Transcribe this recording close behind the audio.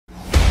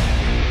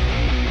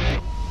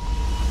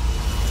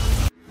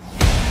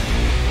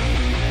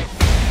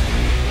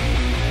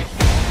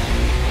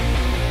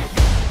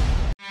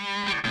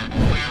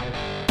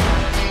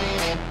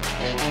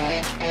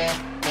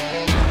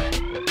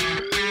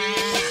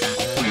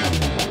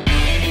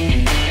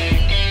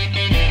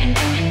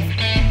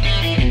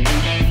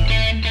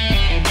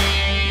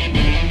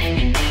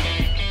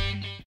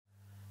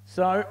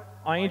So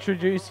I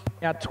introduce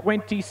our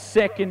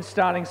 22nd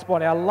starting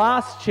spot, our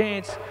last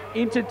chance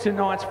into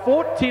tonight's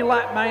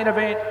 40-lap main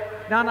event,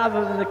 none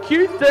other than the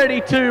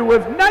Q32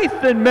 with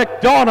Nathan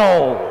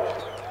McDonald.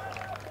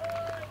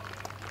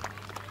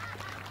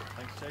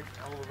 Thanks, Chief.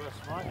 All the best,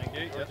 mate. Thank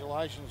you.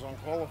 Congratulations on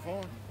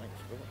qualifying. Thanks,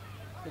 Peter.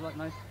 Good luck,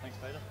 mate. Thanks,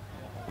 Peter.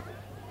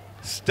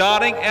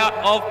 Starting out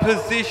of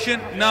position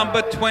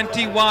number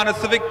 21,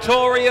 it's the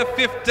Victoria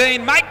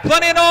 15. Make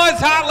plenty of noise,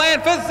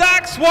 Heartland, for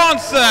Zach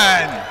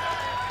Swanson.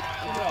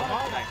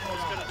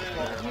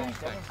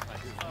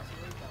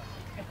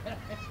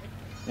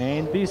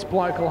 And this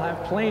bloke will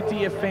have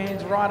plenty of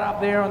fans right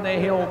up there on their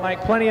hill. Make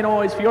plenty of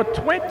noise for your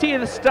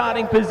 20th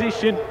starting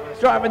position,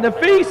 driving the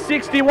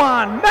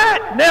V61,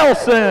 Matt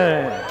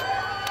Nelson.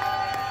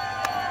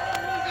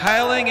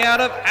 Hailing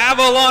out of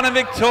Avalon in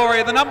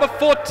Victoria, the number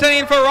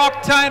 14 for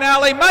Octane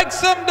Alley. Make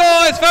some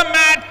noise for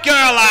Matt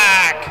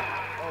Gerlach.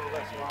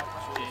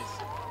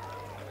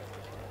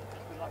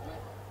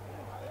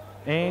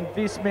 And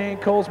this man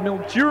calls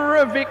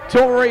Mildura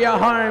Victoria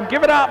home.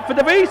 Give it up for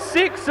the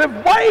V6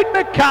 of Wade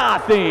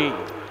McCarthy.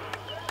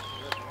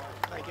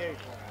 Thank you.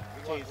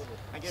 Cheers.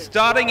 Thank you.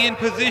 Starting in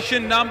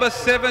position number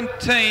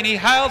 17, he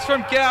hails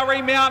from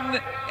Gowrie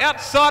Mountain,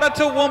 outside of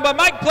Toowoomba.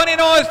 Make plenty of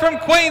noise from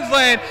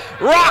Queensland,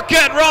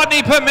 Rocket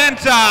Rodney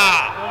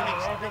Pimenta.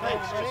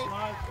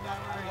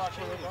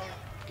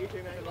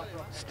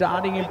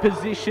 Starting in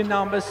position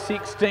number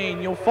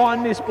 16, you'll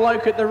find this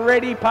bloke at the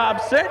Ready Pub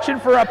searching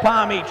for a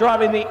palmy,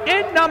 driving the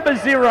N number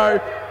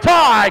 0,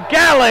 Ty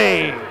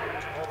Galley.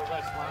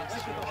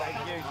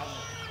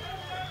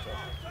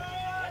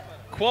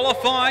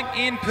 Qualifying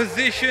in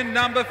position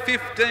number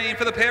 15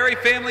 for the Perry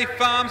Family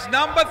Farms,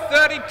 number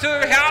 32.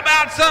 How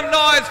about some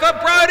noise for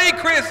Brodie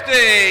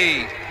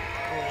Christie?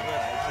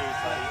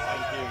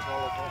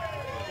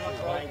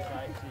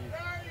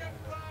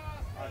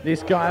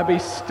 This guy will be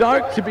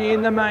stoked to be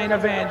in the main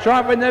event,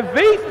 driving the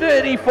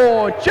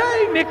V34,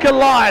 Jay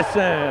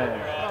Nicolaisen.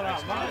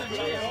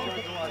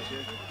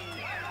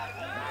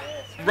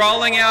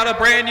 Rolling out a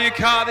brand new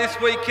car this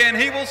weekend,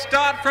 he will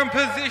start from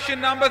position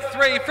number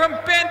 3 from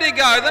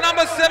Bendigo, the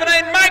number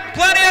 17. Make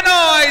plenty of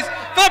noise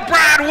for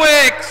Brad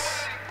Wicks.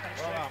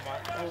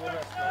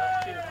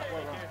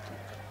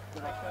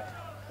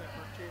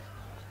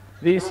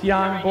 This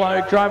young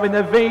bloke driving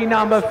the V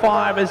number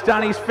 5 has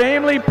done his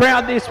family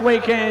proud this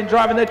weekend,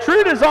 driving the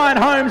True Design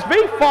Homes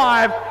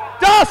V5,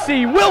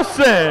 Darcy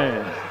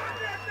Wilson.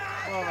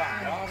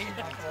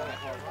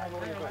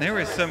 There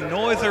is some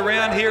noise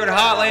around here at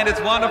Heartland. It's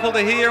wonderful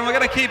to hear, and we're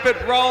going to keep it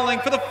rolling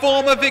for the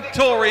former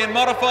Victorian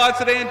Modified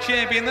Sedan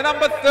Champion. The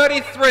number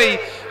 33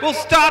 will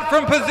start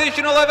from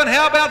position 11.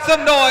 How about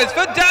some noise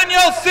for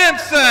Daniel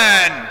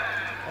Simpson?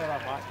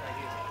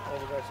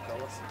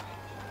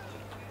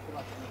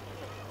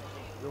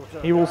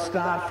 He will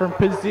start from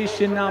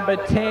position number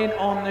 10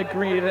 on the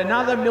grid.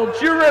 Another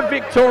Mildura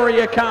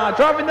Victoria car,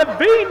 driving the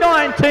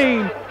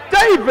V19,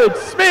 David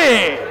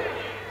Smith.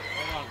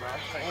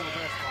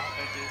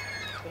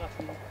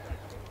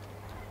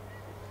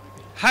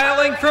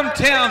 Hailing from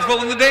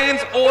Townsville in the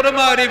Dan's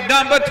Automotive,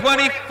 number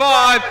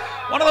 25.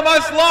 One of the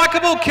most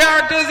likeable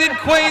characters in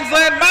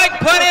Queensland. Make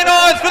plenty of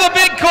noise for the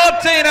big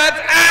Cortina.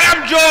 It's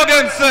Adam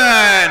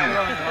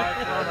Jorgensen.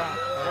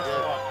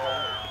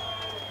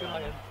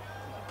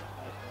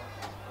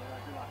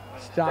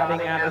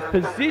 Starting out of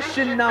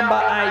position number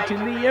 8 in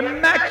the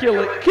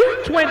immaculate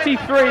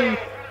Q23,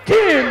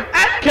 Tim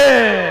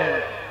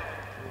Atkins.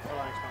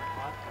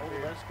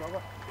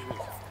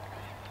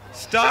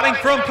 Starting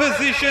from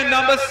position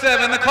number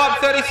 7, the Club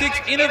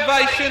 36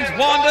 Innovations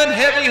Wandon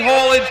Heavy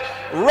Haulage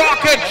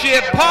Rocket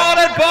Ship,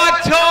 piloted by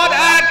Todd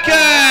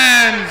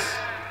Atkins.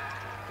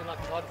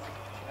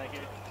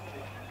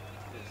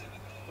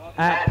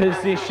 At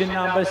position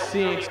number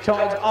 6,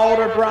 Todd's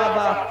older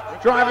brother,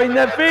 driving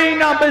the V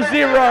number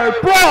 0,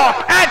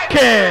 Brock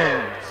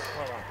Atkins.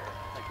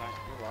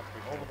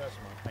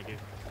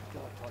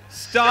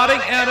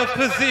 Starting out of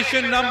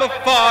position number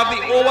 5,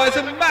 the always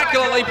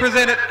immaculately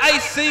presented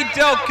AC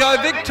Delco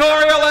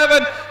Victoria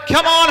 11.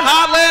 Come on,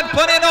 Heartland,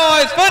 plenty of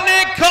noise for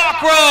Nick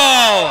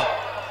Cockrell.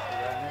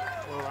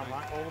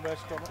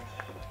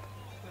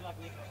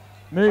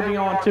 Moving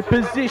on to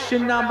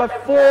position number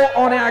 4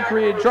 on our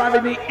grid,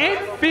 driving the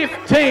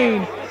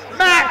N15,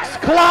 Max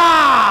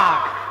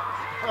Clark.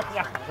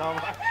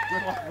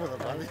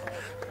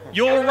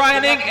 Your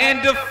reigning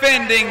and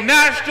defending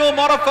National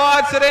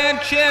Modified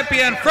Sedan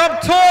Champion from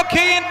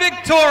Torquay in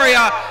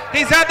Victoria.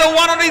 He's had the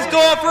one on his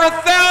door for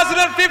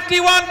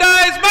 1,051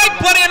 days. Make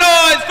plenty of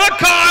noise for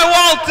Kai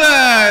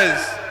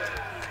Walters.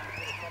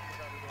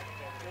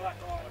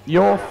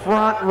 Your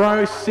front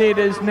row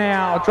sitters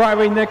now,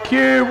 driving the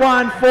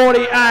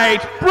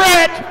Q148,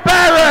 Brett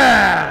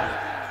Barron.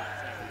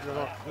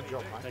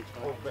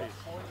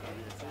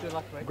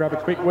 Grab a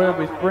quick word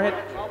with Brett.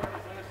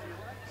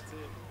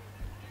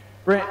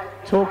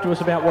 Brett, talk to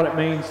us about what it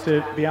means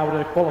to be able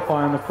to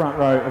qualify on the front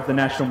row of the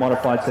National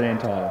Modified Sedan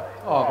title.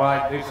 Oh,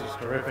 mate, this is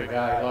terrific,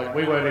 eh? Like,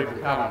 we weren't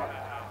even coming,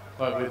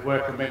 like, with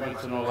work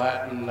commitments and all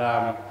that, and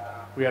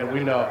we had a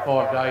window of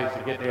 5 days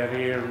to get down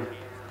here,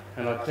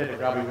 and I said to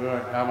Grubby we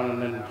weren't coming,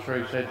 and then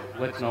Shreve said,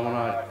 let's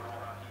nominate.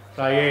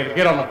 So yeah, to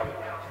get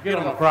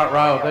on the front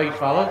row of these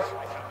fellas,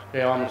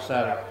 yeah, I'm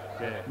ecstatic.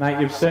 Yeah. Mate,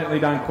 you've certainly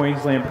done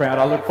Queensland proud.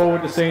 I look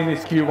forward to seeing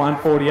this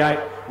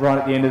Q148 right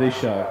at the end of this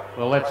show.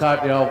 Well, let's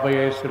hope the old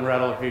VS can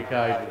rattle a few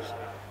cages.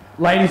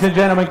 Ladies and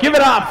gentlemen, give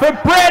it up for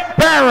Brett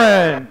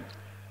Barron.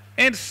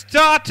 And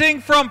starting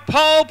from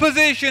pole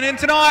position in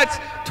tonight's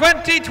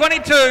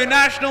 2022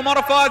 National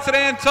Modified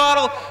Sedan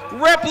title,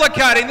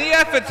 replicating the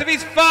efforts of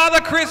his father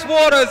Chris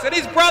Waters and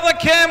his brother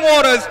Cam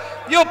Waters,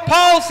 your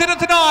pole sitter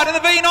tonight in the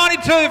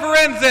V92 for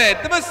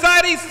NZ, the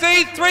Mercedes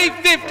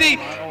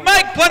C350.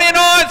 Make plenty of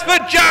noise for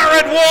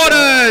Jared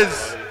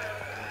Waters.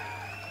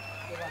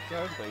 Good luck,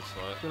 Jared. Thanks,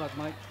 mate. Good luck,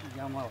 mate.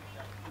 You're going well.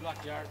 Good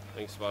luck, Jared.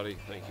 Thanks, buddy.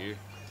 Thank you.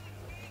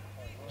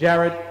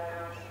 Jared,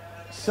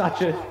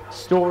 such a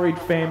storied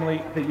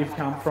family that you've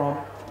come from.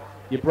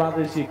 Your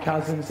brothers, your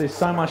cousins, there's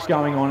so much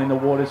going on in the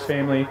Waters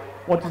family.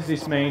 What does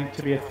this mean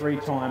to be a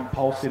 3-time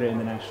pole sitter in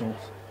the Nationals?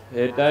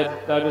 Yeah,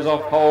 Dad was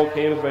off pole,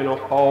 Cam's been off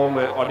pole.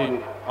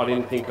 I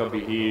didn't think I'd be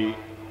here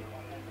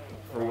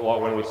from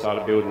like when we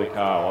started building the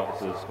car. Like,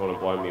 this has kind of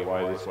blown me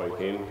away this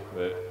weekend.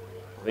 But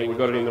I think we've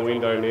got it in the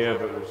window now,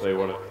 but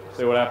we'll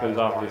see what happens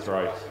after this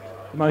race.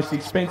 The most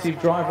expensive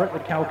driver at the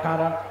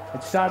Calcutta.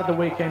 It started the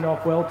weekend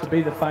off well to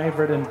be the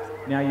favourite, and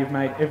now you've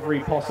made every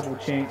possible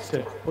chance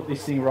to put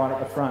this thing right at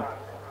the front.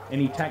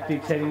 Any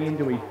tactics heading in?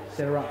 Do we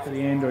set her up for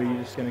the end, or are you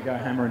just going to go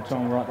hammer and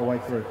tong right the way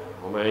through?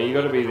 Well, man, you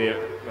got to be there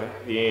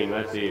at the end.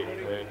 That's it.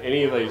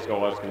 Any of these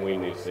guys can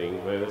win this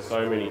thing. There's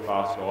so many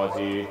fast guys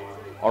here.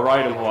 I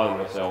rate them higher than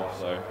myself.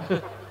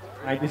 So,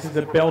 Mate, this is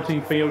a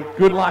belting field.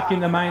 Good luck in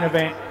the main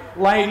event.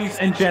 Ladies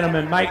and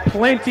gentlemen, make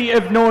plenty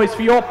of noise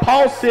for your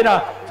pole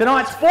sitter.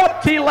 Tonight's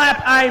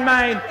 40-lap A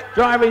main,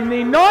 driving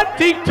the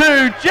 92,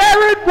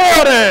 Jared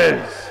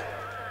Waters.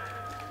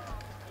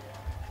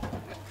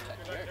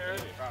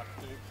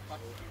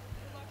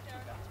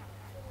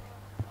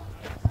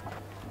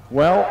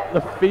 Well,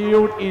 the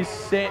field is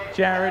set,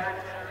 Jared.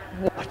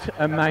 What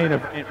a main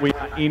event we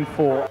are in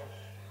for.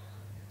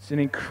 It's an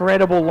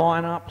incredible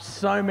lineup.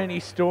 So many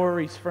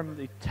stories from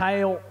the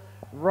tail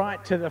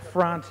right to the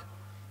front.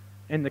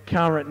 And the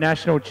current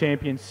national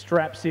champion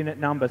straps in at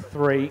number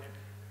 3. As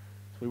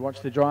we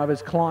watch the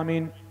drivers climb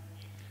in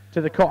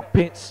to the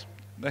cockpits.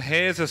 The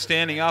hairs are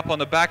standing up on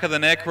the back of the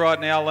neck right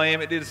now,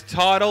 Liam. It is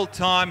title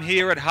time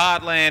here at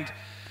Heartland.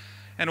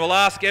 And we'll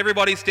ask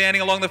everybody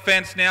standing along the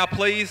fence now,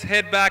 please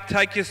head back,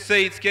 take your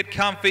seats, get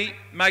comfy.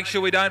 Make sure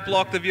we don't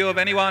block the view of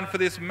anyone for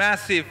this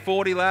massive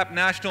 40-lap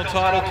national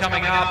title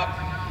coming up.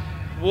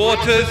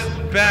 Waters,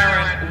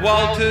 Barron,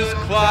 Walters,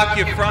 Clark,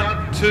 your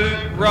front 2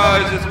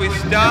 rows as we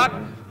start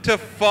to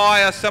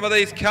fire some of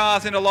these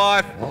cars into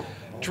life.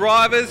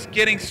 Drivers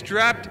getting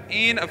strapped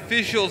in,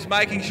 officials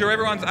making sure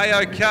everyone's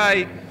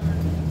A-OK.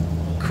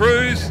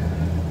 Crews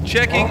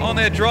checking on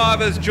their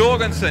drivers.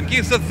 Jorgensen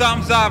gives the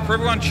thumbs up for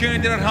everyone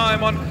tuned in at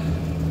home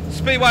on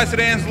Speedway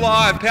Sedans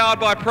Live, powered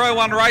by Pro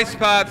One Race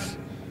Parts.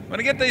 When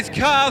we get these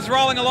cars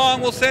rolling along,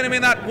 we'll send them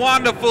in that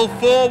wonderful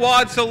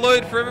 4-wide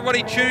salute for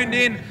everybody tuned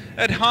in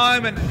at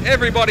home and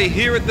everybody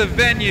here at the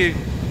venue.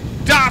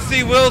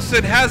 Darcy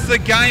Wilson has the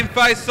game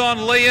face on,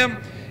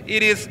 Liam.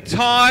 It is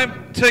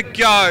time to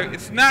go.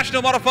 It's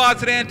National Modified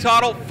Sedan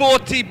title,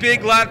 40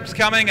 big laps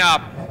coming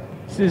up.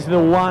 This is the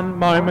one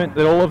moment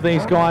that all of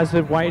these guys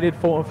have waited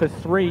for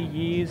 3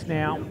 years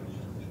now.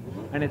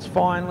 And it's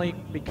finally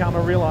become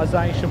a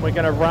realisation we're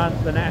going to run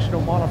the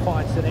National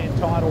Modified Sedan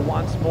title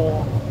once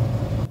more.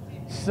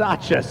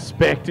 Such a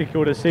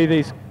spectacle to see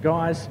these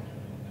guys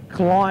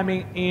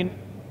climbing in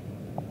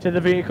to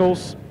the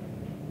vehicles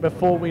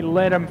before we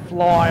let them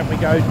fly, and we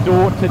go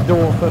door to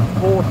door for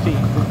 40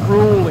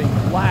 grueling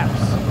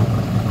laps.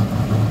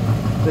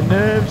 The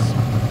nerves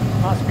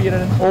must be at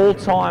an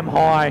all-time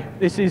high.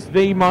 This is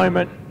the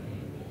moment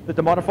that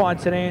the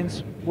modified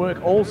sedans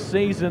work all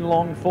season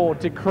long for,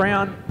 to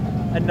crown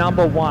a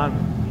number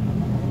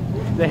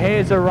 1. The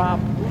hairs are up,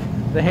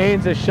 the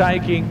hands are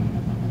shaking.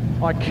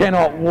 I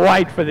cannot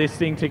wait for this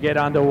thing to get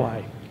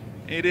underway.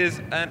 It is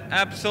an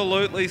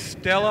absolutely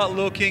stellar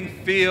looking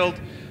field.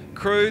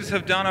 Crews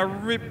have done a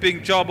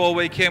ripping job all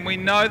weekend. We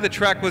know the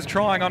track was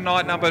trying on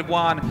night number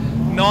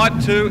 1.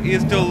 Night 2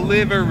 is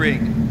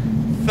delivering.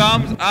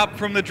 Thumbs up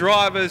from the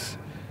drivers.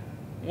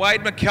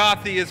 Wade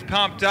McCarthy is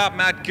pumped up.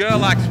 Matt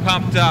Gerlach's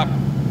pumped up.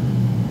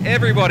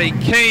 Everybody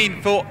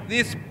keen for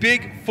this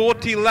big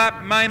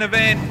 40-lap main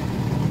event.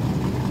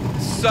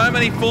 So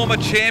many former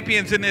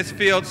champions in this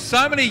field.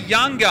 So many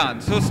young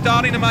guns who are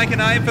starting to make a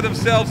name for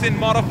themselves in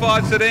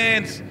modified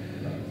sedans.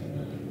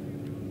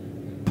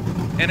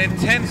 And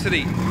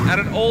intensity at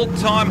an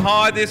all-time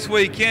high this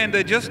weekend.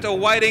 They're just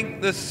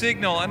awaiting the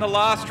signal and the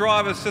last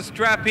drivers to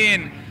strap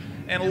in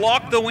and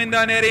lock the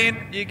window net in.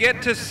 You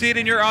get to sit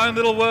in your own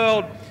little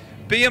world,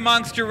 be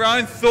amongst your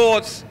own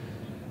thoughts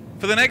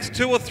for the next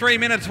 2 or 3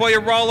 minutes while you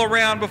roll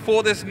around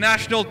before this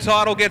national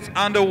title gets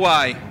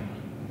underway.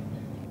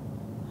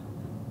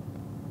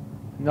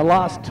 In the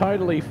last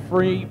totally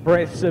free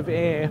breaths of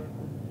air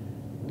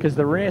because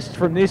the rest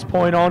from this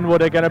point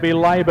onward are going to be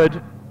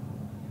laboured.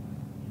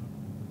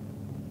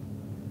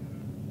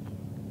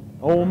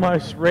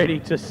 Almost ready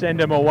to send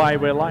them away.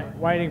 We're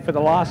waiting for the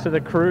last of the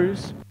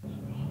crews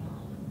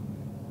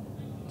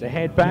to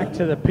head back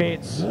to the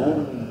pits.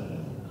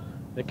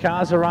 The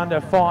cars are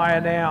under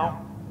fire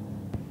now.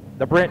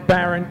 The Brett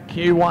Barron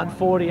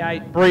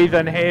Q148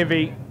 breathing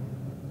heavy.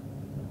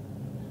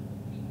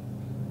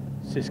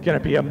 This is going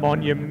to be a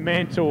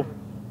monumental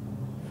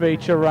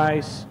feature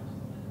race.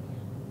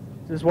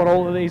 This is what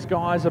all of these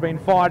guys have been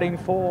fighting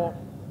for.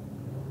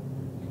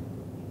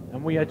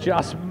 And we are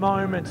just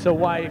moments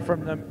away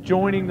from them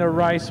joining the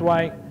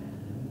raceway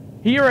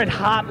here at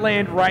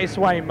Heartland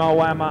Raceway,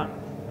 Moama.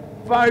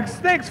 Folks,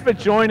 thanks for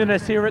joining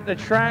us here at the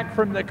track,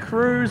 from the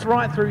crews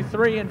right through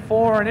 3 and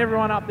 4 and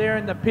everyone up there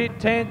in the pit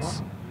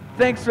tents.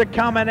 Thanks for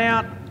coming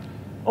out.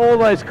 All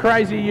those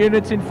crazy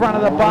units in front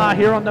of the bar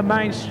here on the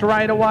main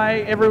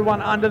straightaway,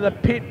 everyone under the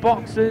pit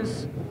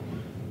boxes.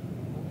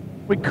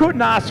 We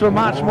couldn't ask for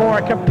much more.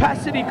 A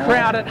capacity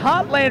crowd at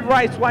Heartland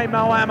Raceway,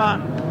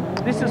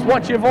 Moama. This is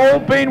what you've all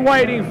been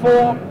waiting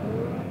for.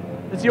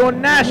 It's your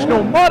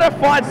national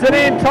modified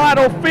sedan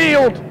title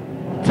field.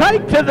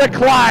 Take to the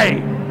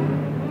clay.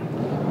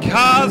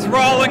 Cars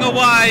rolling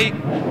away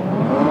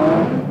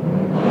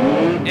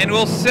and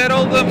will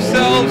settle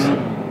themselves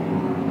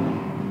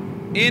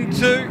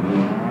into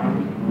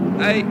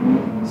a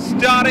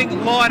starting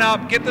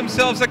lineup, get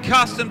themselves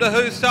accustomed to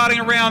who's starting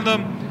around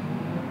them,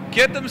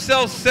 get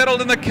themselves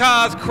settled in the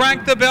cars,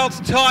 crank the belts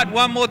tight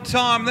one more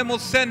time, then we'll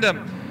send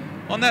them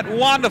on that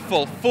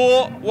wonderful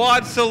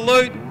 4-wide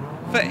salute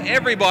for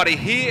everybody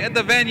here at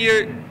the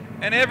venue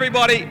and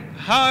everybody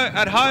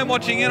at home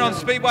watching in on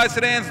Speedway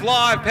Sedans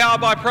Live,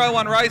 powered by Pro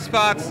One Race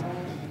Parts.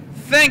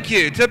 Thank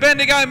you to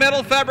Bendigo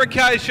Metal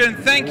Fabrication.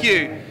 Thank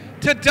you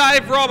to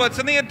Dave Roberts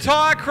and the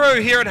entire crew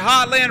here at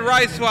Heartland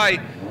Raceway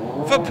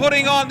for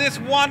putting on this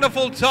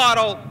wonderful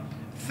title.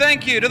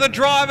 Thank you to the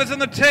drivers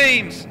and the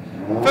teams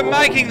for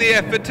making the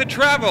effort to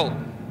travel.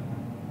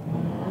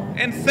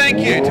 And thank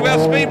you to our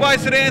Speedway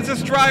Sedans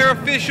Australia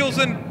officials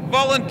and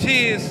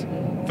volunteers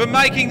for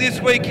making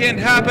this weekend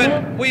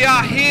happen. We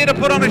are here to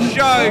put on a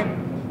show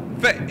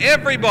for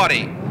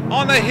everybody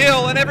on the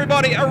hill and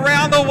everybody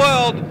around the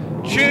world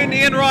tuned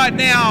in right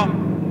now.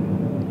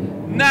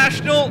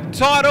 National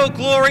title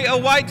glory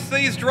awaits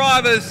these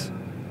drivers,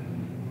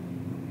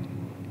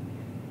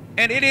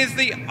 and it is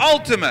the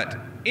ultimate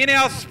in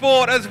our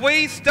sport as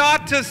we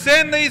start to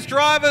send these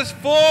drivers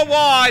 4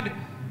 wide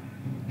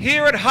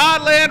here at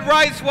Heartland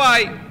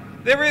Raceway.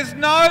 There is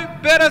no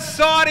better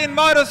sight in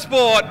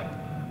motorsport.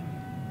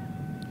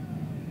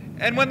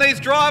 And when these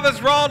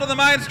drivers roll to the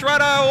main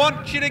straight, I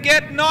want you to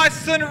get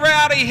nice and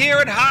rowdy here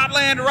at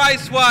Heartland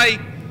Raceway.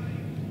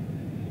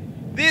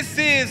 This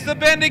is the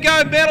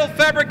Bendigo Metal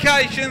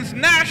Fabrications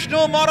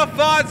National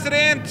Modified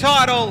Sedan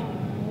title.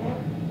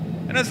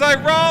 And as they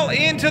roll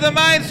into the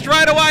main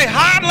straightaway,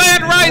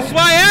 Heartland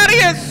Raceway, out of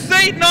your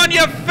seat and on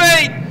your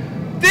feet.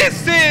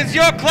 This is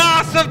your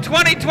class of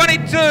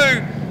 2022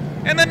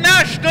 and the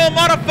National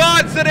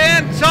Modified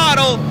Sedan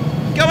title,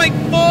 going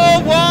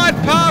 4 wide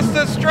past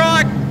the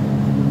strike.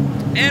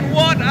 And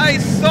what a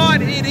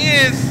sight it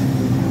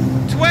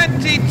is.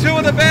 22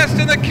 of the best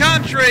in the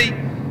country.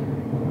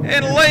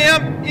 And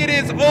Liam, it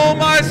is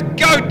almost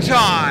go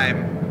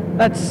time.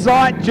 That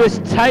sight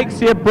just takes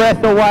your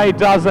breath away,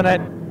 doesn't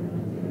it?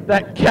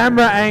 That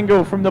camera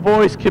angle from the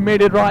boys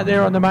committed right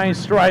there on the main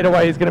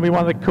straightaway is going to be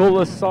one of the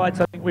coolest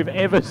sights I think we've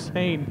ever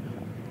seen.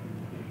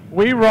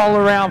 We roll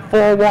around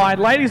 4 wide.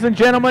 Ladies and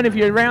gentlemen, if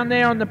you're around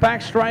there on the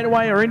back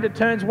straightaway or into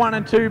turns 1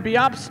 and 2, be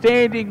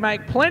upstanding,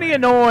 make plenty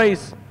of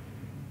noise.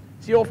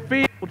 It's your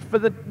field for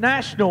the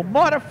National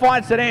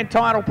Modified Sedan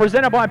title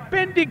presented by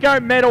Bendigo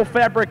Metal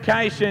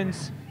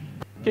Fabrications.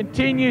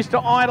 Continues to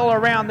idle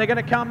around. They're going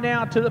to come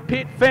now to the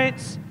pit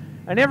fence.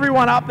 And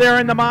everyone up there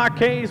in the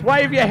marquees,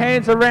 wave your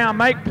hands around,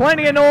 make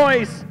plenty of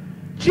noise.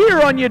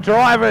 Cheer on your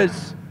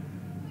drivers.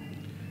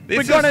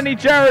 We got any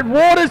Jared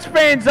Waters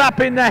fans up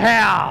in the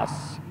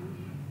house?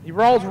 He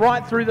rolls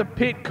right through the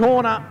pit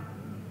corner.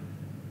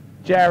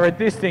 Jared,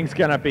 this thing's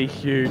going to be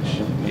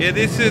huge. Yeah,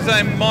 this is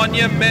a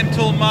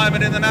monumental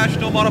moment in the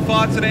National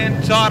Modified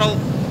Sedan title.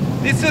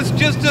 This is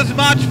just as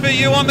much for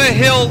you on the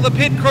hill, the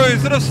pit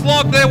crews that have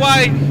slogged their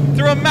way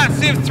through a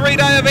massive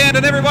 3-day event,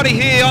 and everybody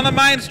here on the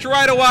main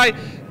straightaway.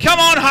 Come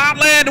on,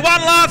 Heartland,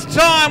 one last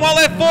time while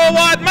they're 4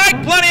 wide.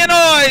 Make plenty of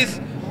noise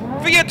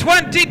for your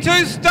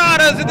 22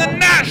 starters in the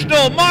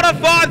National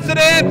Modified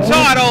Sedan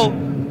title.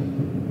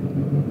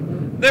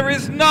 There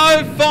is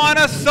no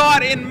finer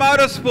sight in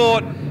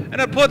motorsport, and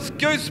it puts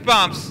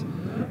goosebumps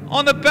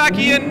on the back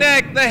of your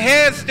neck. The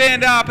hairs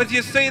stand up as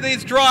you see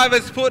these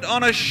drivers put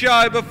on a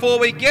show before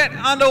we get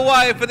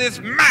underway for this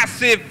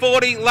massive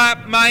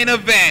 40-lap main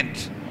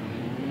event.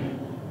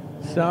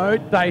 So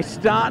they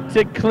start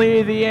to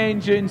clear the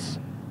engines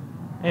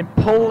and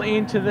pull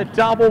into the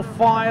double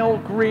file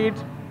grid.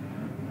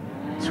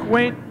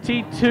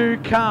 22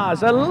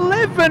 cars,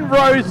 11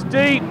 rows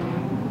deep.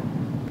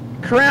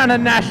 Crown a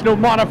National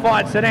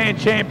Modified Sedan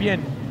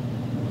champion.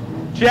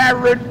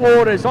 Jared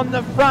Waters on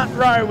the front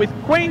row with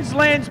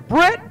Queensland's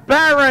Brett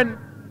Barron.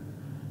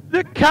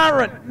 The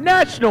current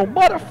national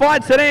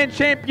modified sedan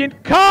champion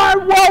Kai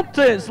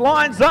Walters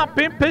lines up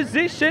in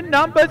position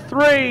number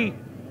 3.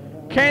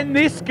 Can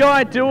this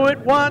guy do it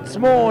once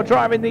more?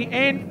 Driving the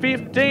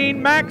N15,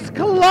 Max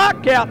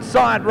Clark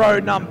outside row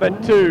number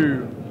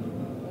 2.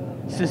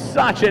 This is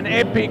such an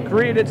epic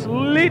grid. It's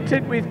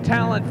littered with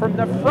talent from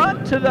the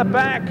front to the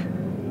back.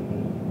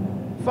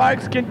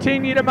 Folks,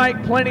 continue to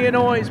make plenty of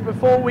noise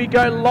before we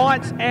go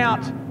lights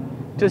out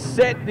to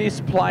set this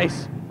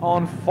place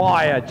on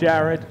fire,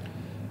 Jared.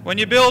 When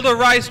you build a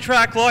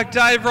racetrack like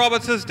Dave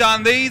Roberts has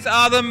done, these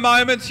are the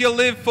moments you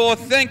live for.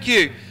 Thank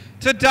you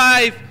to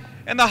Dave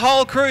and the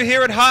whole crew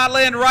here at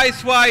Heartland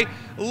Raceway.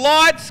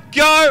 Lights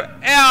go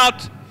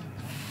out.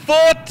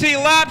 40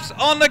 laps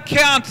on the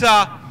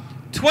counter.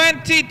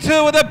 22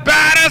 of the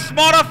baddest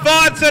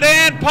modified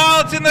sedan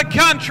pilots in the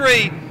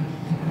country.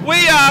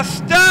 We are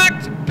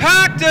stacked,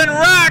 packed and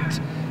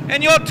racked,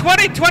 and your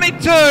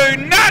 2022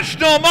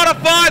 National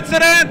Modified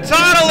Sedan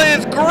title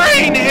is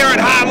green here at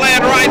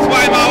Heartland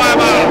Raceway,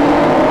 Moama.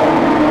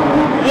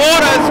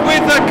 Waters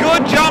with a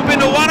good jump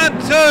into 1 and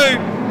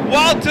 2.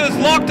 Walters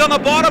locked on the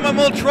bottom, and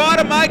we'll try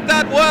to make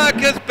that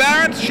work as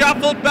Barron's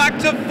shuffled back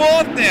to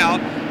 4th now.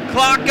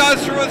 Clark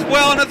goes through as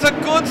well, and it's a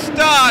good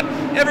start.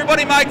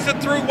 Everybody makes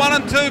it through 1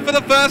 and 2 for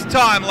the first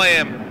time,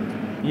 Liam.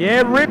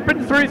 Yeah,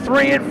 ripping through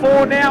 3 and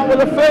 4 now. Will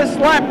the first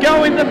lap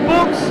go in the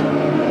books?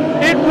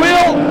 It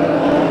will.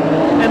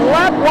 And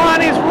lap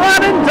 1 is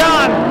run and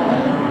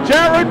done.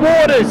 Jared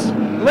Waters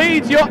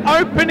leads your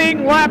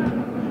opening lap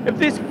of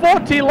this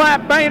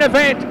 40-lap main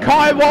event.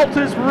 Kai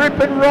Walters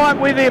ripping right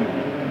with him.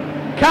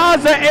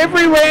 Cars are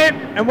everywhere,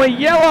 and we're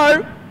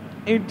yellow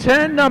in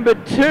turn number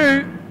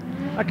 2.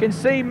 I can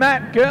see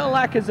Matt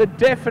Gerlach as a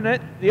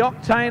definite. The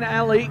Octane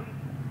Alley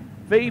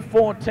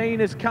V14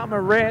 has come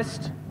a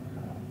rest.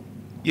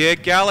 Yeah,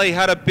 Galley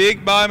had a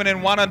big moment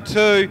in 1 and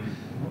 2,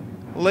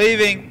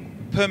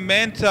 leaving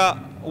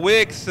Pimenta,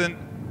 Wicks, and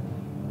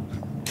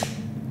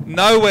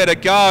nowhere to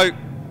go.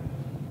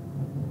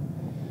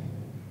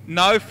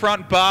 No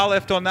front bar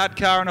left on that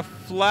car, and a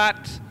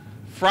flat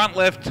front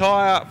left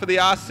tyre for the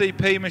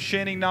RCP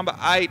machining number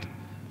 8.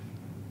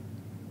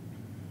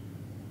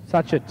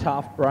 Such a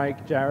tough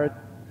break, Jared.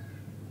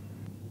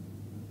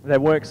 They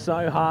worked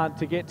so hard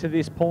to get to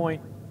this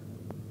point.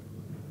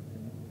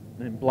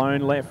 And blown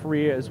left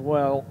rear as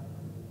well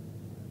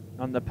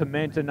on the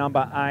Pimenta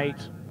number 8.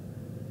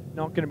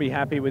 Not going to be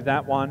happy with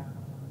that one.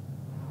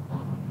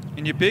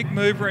 And your big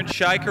mover and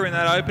shaker in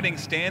that opening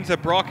stanza,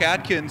 Brock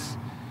Atkins,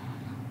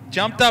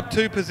 jumped up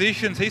 2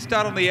 positions. He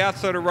started on the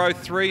outside of row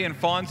 3 and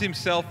finds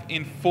himself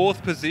in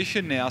 4th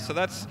position now. So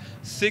that's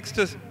 6th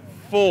to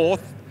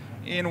 4th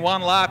in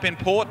 1 lap.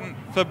 Important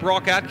for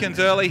Brock Atkins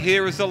early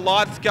here as the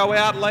lights go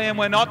out. Liam,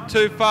 we're not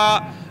too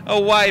far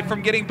away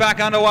from getting back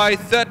underway.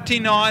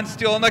 39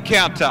 still on the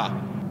counter.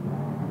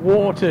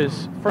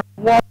 Walters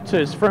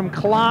from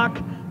Clark,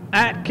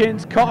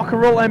 Atkins,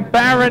 Cockerell and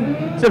Barron.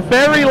 It's a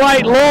very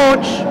late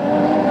launch.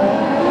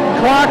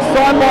 Clark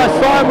side by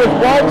side with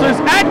Walters.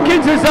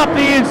 Atkins is up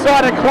the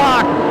inside of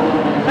Clark.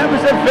 That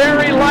was a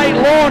very late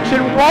launch,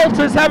 and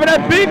Walters having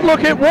a big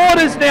look at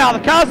Waters now. The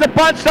cars are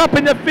bunched up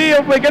in the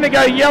field. We're going to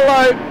go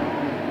yellow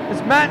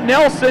as Matt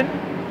Nelson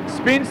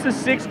spins to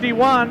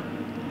 61.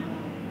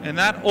 And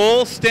that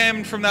all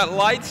stemmed from that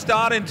late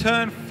start in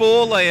turn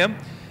 4,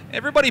 Liam.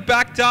 Everybody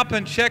backed up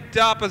and checked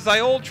up as they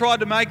all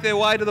tried to make their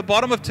way to the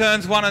bottom of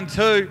turns 1 and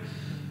 2.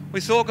 We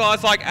saw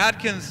guys like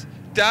Atkins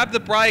dab the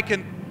brake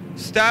and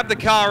stab the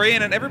car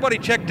in, and everybody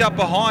checked up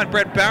behind.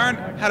 Brett Barron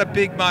had a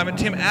big moment.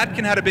 Tim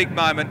Atkin had a big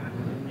moment.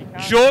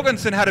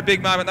 Jorgensen had a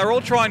big moment. They were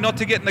all trying not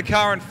to get in the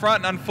car in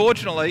front, and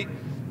unfortunately,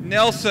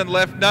 Nelson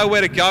left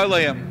nowhere to go,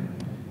 Liam.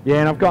 Yeah,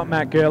 and I've got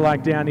Matt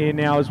Gerlach down here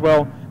now as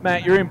well.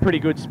 Matt, you're in pretty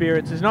good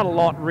spirits. There's not a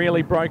lot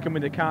really broken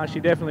with the car. She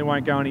definitely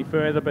won't go any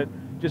further, but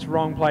just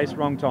wrong place,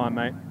 wrong time,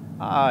 mate.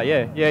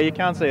 Yeah, you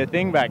can't see a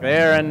thing back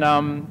there, and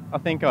I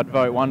think I'd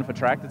vote 1 for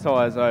tractor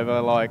tyres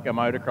over like a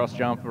motocross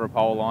jump for a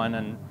pole line,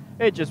 and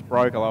it just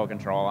broke a lower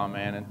control arm,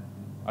 man, and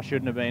I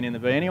shouldn't have been in the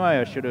B anyway.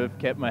 I should have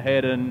kept my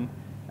head and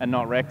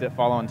not wrecked it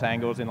following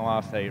tangles in the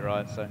last heat,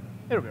 right? So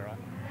it'll be right.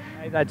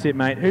 Hey, that's it,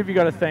 mate. Who have you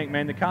got to thank,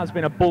 man? The car's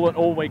been a bullet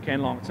all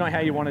weekend long. It's not how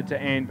you wanted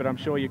to end, but I'm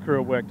sure your crew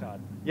have worked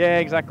hard. Yeah,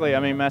 exactly. I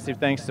mean, massive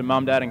thanks to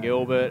Mum, Dad and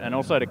Gilbert, and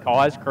also to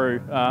Kai's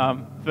crew.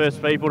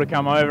 First people to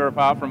come over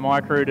apart from my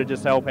crew to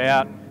just help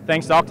out.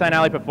 Thanks to Octane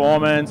Alley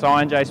Performance,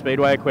 INJ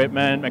Speedway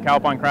Equipment,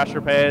 McAlpine Crash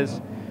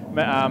Repairs,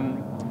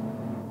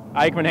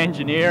 Aikman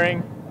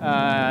Engineering,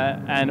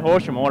 and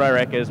Horsham Auto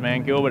Wreckers,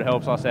 man. Gilbert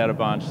helps us out a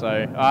bunch,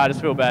 so I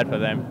just feel bad for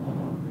them.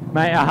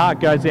 Mate, our heart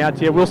goes out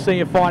to you. We'll see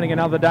you fighting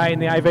another day in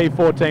the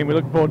AV14. We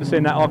look forward to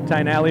seeing that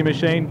Octane Alley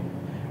machine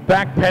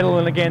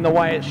backpedaling again the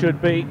way it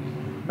should be.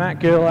 Matt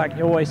Gerlach,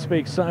 he always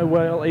speaks so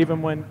well,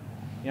 even when,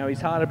 you know,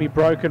 he's hard to be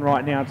broken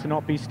right now to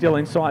not be still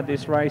inside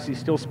this race. He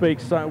still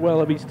speaks so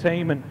well of his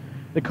team and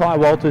the Kai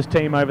Walters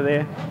team over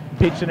there,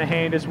 pitching a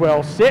hand as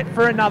well. Set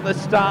for another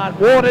start.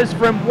 Waters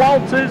from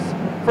Walters,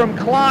 from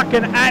Clark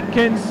and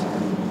Atkins.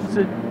 It's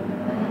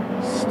a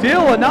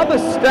Still another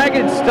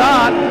staggered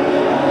start.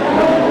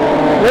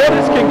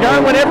 Waters can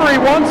go whenever he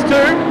wants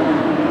to.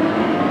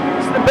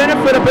 It's the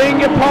benefit of being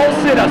your pole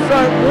sitter. So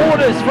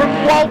Waters from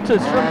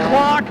Walters, from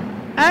Clark,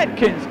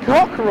 Atkins,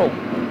 Cockerell.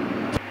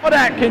 Todd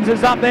Atkins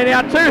is up there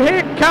now too.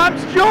 Here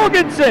comes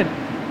Jorgensen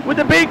with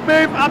a big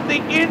move up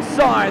the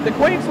inside. The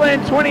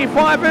Queensland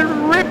 25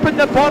 and ripping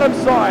the bottom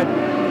side.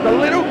 The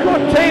little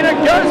Cortina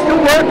goes to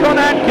work on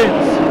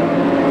Atkins.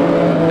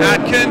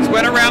 Atkins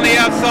went around the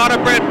outside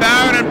of Brett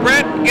Barron, and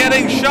Brett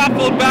getting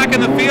shuffled back in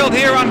the field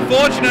here.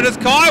 Unfortunate as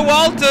Kai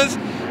Walters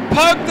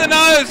poked the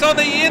nose on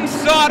the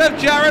inside of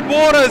Jared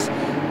Waters.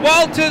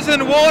 Walters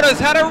and Waters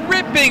had a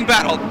ripping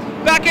battle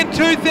back in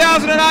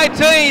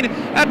 2018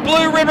 at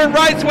Blue Ribbon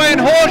Raceway in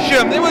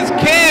Horsham. It was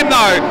Cam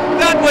though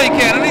that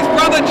weekend, and his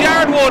brother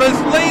Jared Waters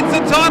leads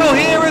the title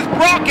here as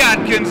Brock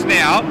Atkins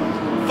now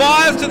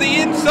fires to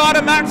the inside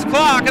of Max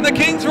Clark, and the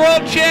King's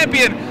Royal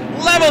Champion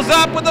levels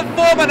up with the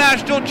former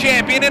national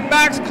champion in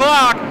Max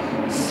Clark.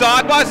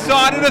 Side by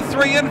side in a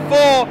 3 and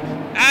 4.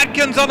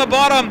 Atkins on the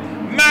bottom,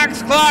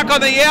 Max Clark on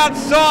the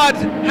outside,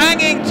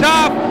 hanging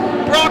tough.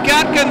 Brock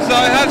Atkins though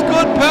has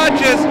good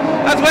purchase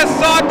as we're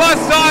side by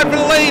side for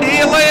the lead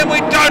here, Liam. We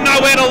don't know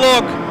where to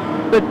look.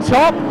 The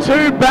top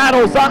two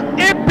battles are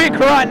epic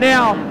right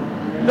now.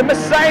 The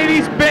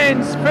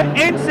Mercedes-Benz for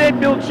NZ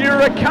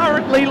Mildura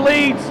currently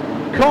leads.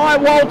 Kai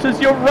Walters,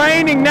 your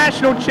reigning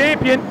national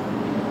champion,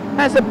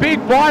 has a big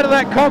bite of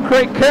that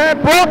concrete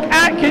curb. Brock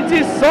Atkins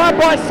is side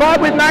by side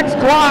with Max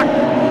Clark.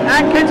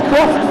 Atkins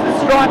crosses the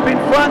stripe in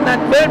front, that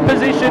third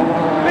position,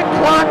 but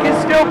Clark is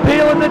still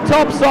peeling the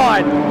top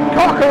side.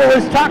 Cockerell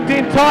is tucked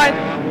in tight,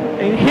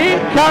 and here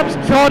comes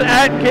Todd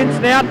Atkins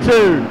now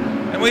too.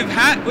 And we've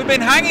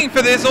been hanging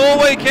for this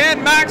all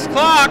weekend. Max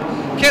Clark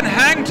can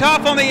hang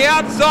tough on the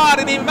outside,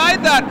 and he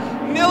made that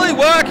nearly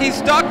work. He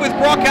stuck with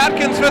Brock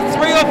Atkins for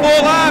 3 or 4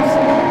 laps.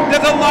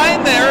 There's a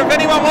lane there if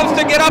anyone wants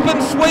to get up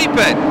and sweep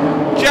it.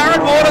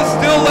 Jared Waters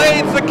still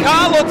leads. The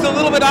car looks a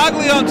little bit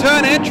ugly on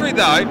turn entry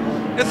though,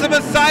 as the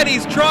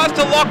Mercedes tries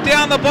to lock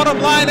down the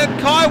bottom lane, and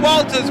Kai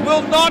Walters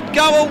will not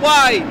go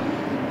away.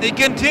 He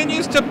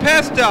continues to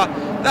pester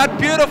that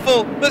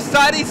beautiful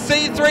Mercedes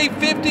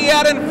C350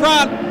 out in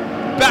front.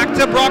 Back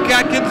to Brock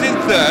Atkins in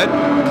third,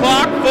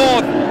 Clark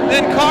fourth,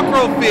 then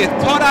Cockerell fifth,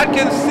 Todd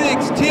Atkins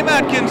sixth, Tim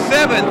Atkins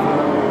seventh,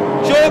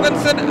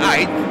 Jorgensen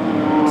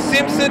 8th,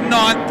 Simpson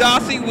 9th,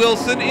 Darcy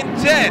Wilson in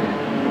 10th.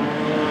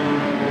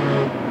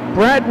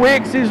 Brad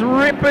Wicks is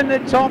ripping the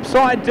top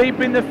side deep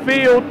in the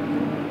field.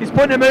 He's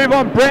putting a move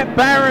on Brett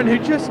Barron, who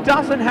just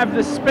doesn't have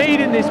the speed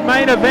in this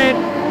main event.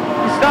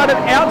 He started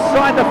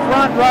outside the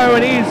front row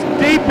and he is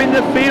deep in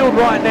the field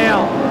right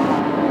now.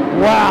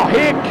 Wow,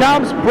 here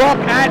comes Brock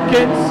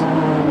Atkins.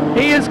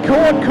 He has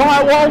caught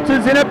Kai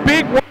Walters in a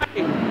big way.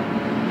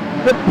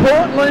 The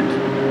Portland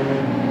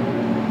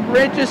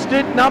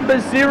registered number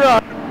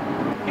 0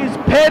 is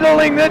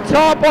pedaling the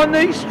top on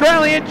the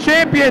Australian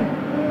champion.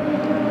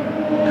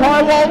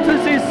 Kai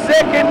Walters is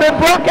second, but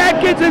Brock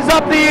Atkins is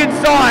up the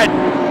inside.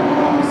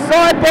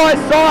 Side by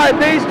side,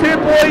 these two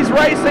boys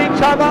race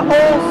each other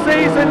all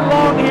season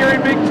long here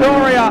in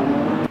Victoria.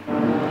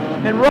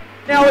 And right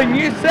now in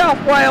New South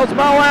Wales,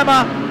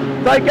 Moama,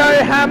 they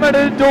go hammer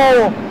to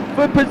door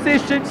for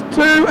positions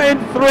 2 and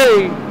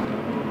 3.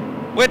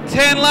 We're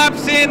 10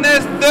 laps in,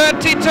 there's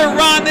 30 to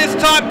run this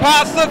time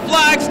past the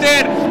flag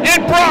stand,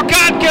 and Brock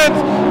Atkins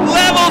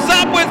levels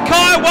up with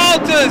Kai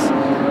Walters.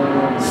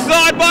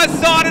 Side by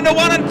side into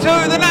 1 and 2,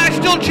 the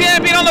national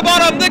champion on the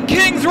bottom, the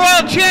King's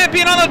Royal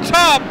champion on the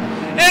top,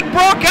 and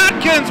Brock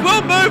Atkins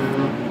will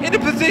move into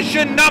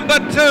position number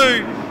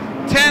 2.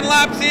 10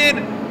 laps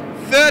in,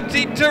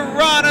 30 to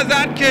run as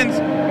Atkins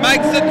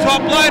makes the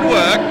top lane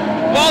work.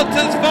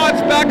 Walters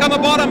fights back on the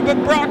bottom, but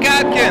Brock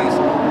Atkins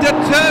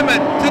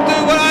determined to do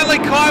what only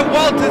Kai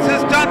Walters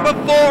has done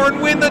before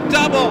and win the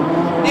double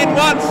in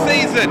one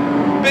season.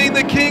 Being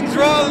the King's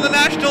Royal and the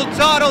national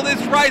title,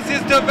 this race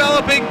is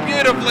developing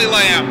beautifully,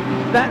 Liam.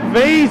 That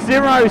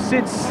V0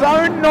 sits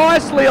so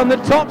nicely on the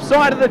top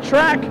side of the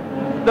track.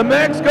 The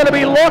Merc's got to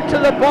be locked to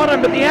the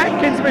bottom, but the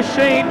Atkins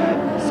machine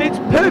sits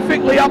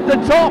perfectly up the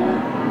top.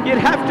 You'd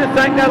have to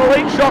thank that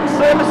Elite Shock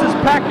Services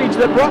package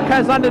that Brock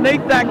has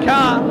underneath that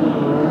car.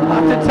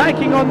 After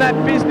taking on that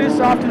business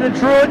after the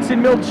Druids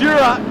in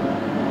Mildura,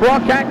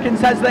 Brock Atkins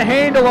has the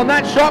handle on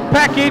that shock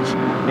package.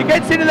 He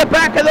gets into the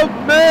back of the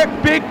Merc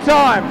big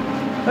time.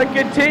 They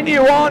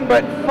continue on,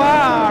 but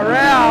far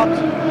out.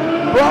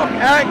 Brock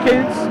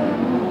Atkins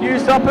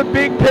used up a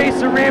big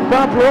piece of rear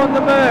bumper on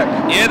the Merc.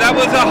 Yeah, that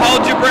was a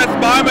hold your breath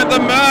moment.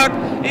 The Merc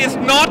is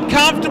not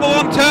comfortable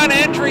on turn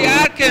entry.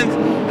 Atkins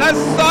has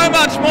so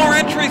much more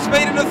entry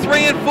speed into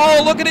 3 and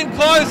 4. Look at him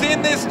close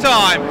in this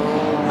time.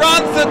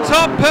 Runs the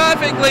top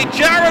perfectly.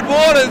 Jared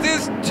Waters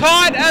is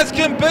tight as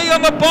can be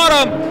on the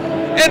bottom,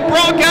 and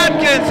Brock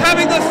Atkins,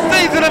 having the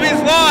season of his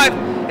life,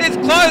 is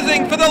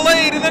closing for the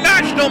lead in the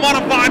National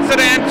Modified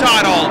Sedan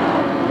title.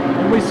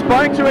 We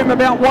spoke to him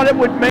about what it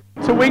would mean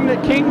to win the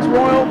King's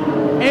Royal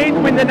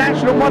and win the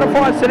National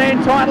Modified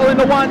Sedan title in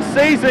the one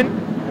season.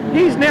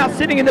 He's now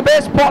sitting in the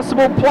best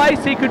possible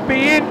place he could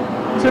be in.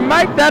 to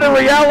make that a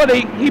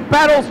reality, he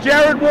battles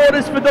Jared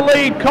Waters for the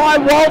lead. Kai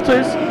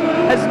Walters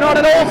has not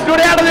at all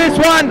stood out of this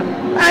one.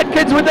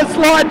 Atkins with the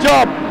slide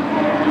job.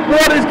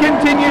 Waters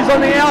continues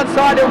on the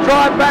outside, he'll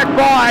drive back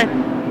by.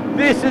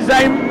 This is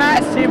a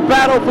massive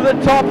battle for the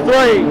top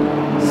three.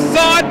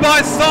 Side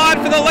by side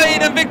for the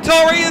lead, and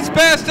Victoria's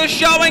Best is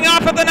showing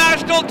up at the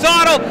national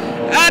title.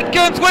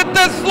 Atkins with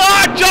the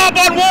slide job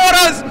on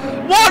Waters.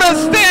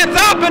 Waters stands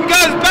up and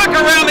goes back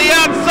around the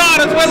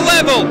outside as we're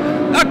level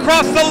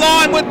across the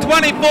line with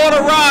 24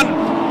 to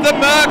run. The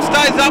Merc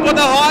stays up on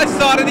the high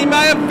side, and he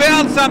may have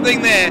found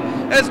something there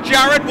as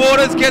Jared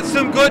Waters gets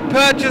some good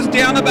purchase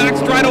down the back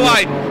straight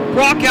away.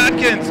 Brock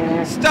Atkins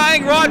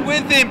staying right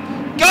with him,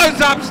 goes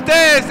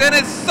upstairs and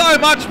is so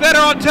much better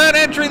on turn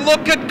entry.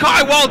 Look at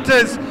Kai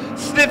Walters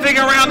sniffing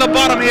around the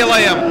bottom here,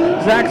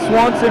 Liam. Zach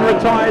Swanson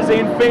retires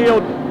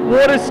infield.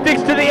 Waters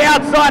sticks to the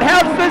outside.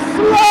 How's the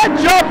slide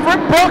job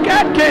from Brock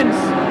Atkins?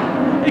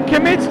 He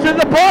commits to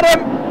the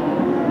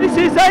bottom. This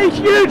is a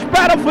huge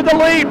battle for the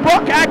lead.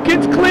 Brock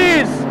Atkins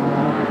clears.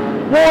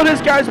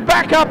 Waters goes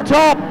back up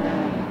top.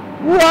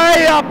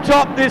 Way up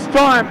top this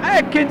time.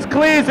 Atkins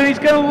clears and he's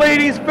going to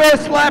lead his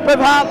first lap of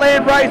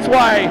Heartland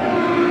Raceway.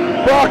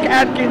 Brock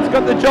Atkins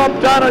got the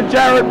job done on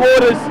Jared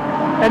Waters,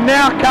 and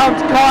now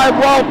comes Kai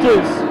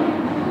Walters.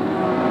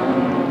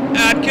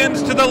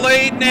 Atkins to the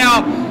lead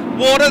now.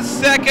 Waters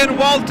second,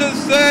 Walters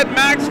third.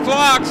 Max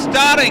Clark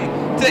starting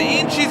to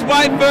inch his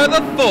way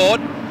further forward.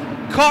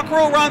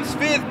 Cockrell runs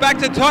fifth, back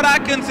to Todd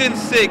Atkins in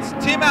sixth.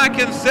 Tim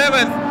Atkins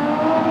seventh.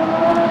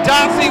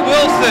 Darcy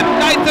Wilson,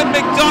 Nathan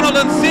McDonald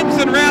and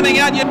Simpson rounding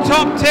out your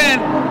top 10.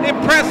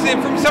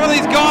 Impressive from some of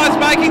these guys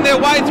making their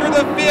way through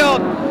the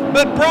field.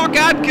 But Brock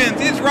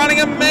Atkins is running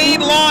a mean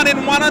line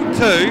in 1 and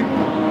 2.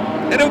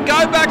 And he'll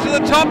go back to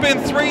the top in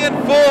 3 and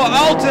 4,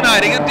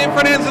 alternating at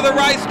different ends of the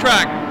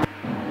racetrack.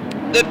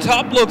 The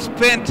top looks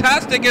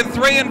fantastic in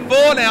 3 and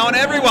 4 now, and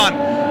everyone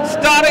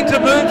starting to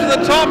move to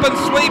the top and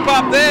sweep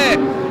up there.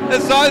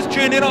 As those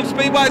tuned in on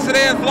Speedway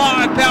Sedans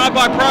Live, powered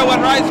by Pro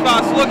One Race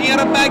Pass, looking at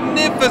a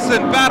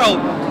magnificent battle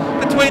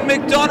between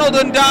McDonald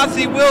and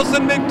Darcy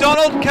Wilson.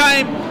 McDonald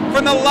came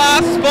from the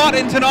last spot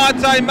in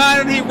tonight's A main,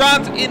 and he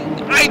runs in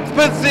 8th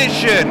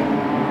position.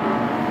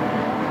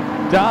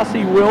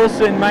 Darcy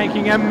Wilson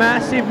making a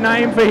massive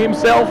name for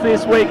himself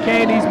this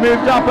weekend. He's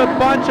moved up a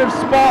bunch of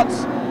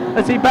spots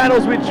as he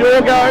battles with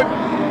Jorgo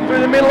through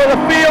the middle of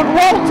the field.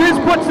 Walters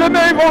puts the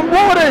move on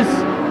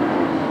Waters.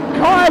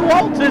 Kai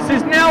Walters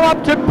is now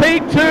up to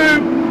P2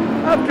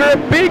 after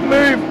a big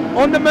move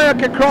on the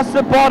Merc across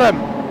the bottom.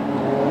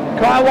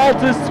 Kai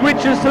Walters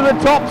switches to the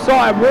top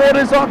side.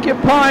 Waters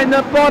occupying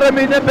the bottom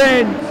in the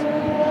bends.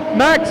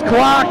 Max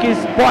Clark is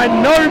by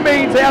no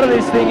means out of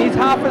this thing. He's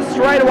half a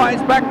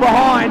straightaways back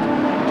behind,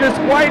 just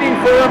waiting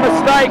for a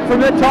mistake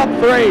from the top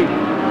three.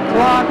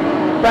 Clark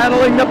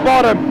battling the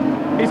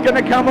bottom. He's going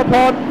to come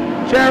upon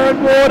Jared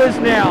Waters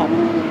now.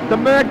 The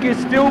Merc is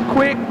still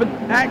quick, but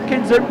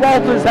Atkins and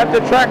Walters have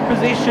the track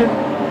position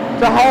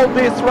to hold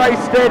this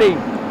race steady.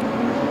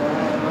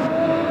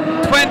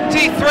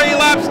 23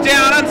 laps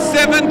down and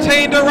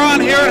 17 to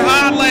run here at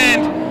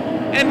Heartland.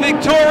 And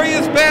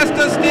Victoria's Best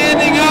are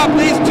standing up.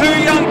 These two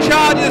young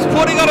chargers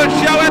putting on a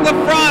show at the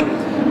front.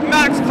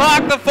 Max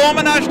Clark, the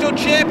former national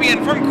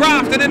champion from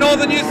Grafton in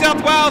northern New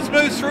South Wales,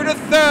 moves through to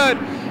third.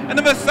 And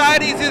the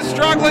Mercedes is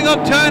struggling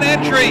on turn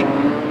entry.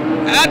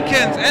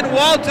 Atkins and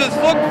Walters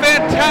look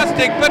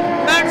fantastic, but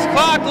Max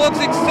Clark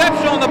looks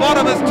exceptional on the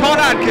bottom as Todd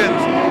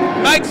Atkins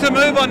makes a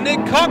move on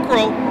Nick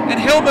Cockrell, and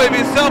he'll move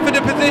himself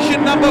into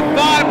position number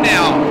 5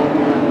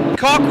 now.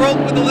 Cockrell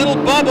with a little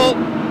bobble,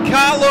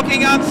 car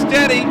looking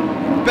unsteady,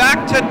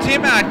 back to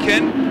Tim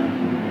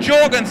Atkin.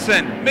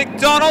 Jorgensen,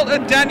 McDonald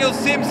and Daniel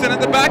Simpson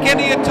at the back end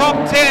of your top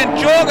 10.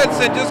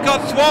 Jorgensen just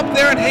got swamped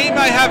there and he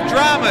may have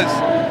dramas.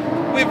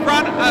 We've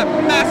run a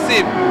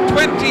massive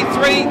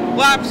 23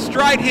 laps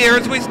straight here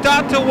as we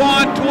start to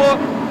wind toward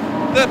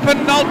the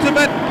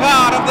penultimate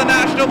part of the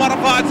National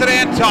Modified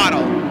Sedan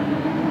title.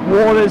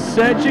 Waters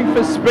searching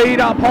for speed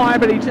up high,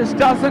 but he just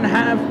doesn't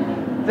have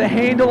the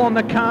handle on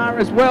the car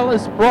as well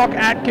as Brock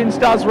Atkins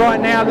does right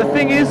now. The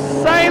thing is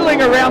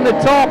sailing around the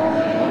top,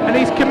 and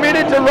he's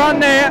committed to run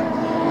there.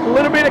 A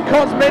little bit of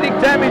cosmetic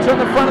damage on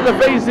the front of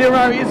the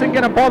V0 isn't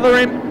going to bother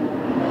him.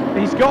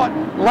 He's got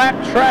lap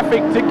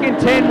traffic to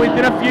contend with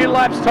in a few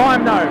laps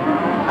time though.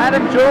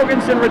 Adam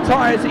Jorgensen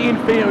retires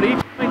infield. He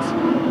joins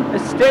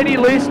a steady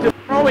list of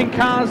throwing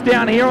cars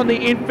down here on the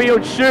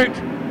infield chute.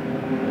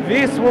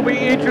 This will be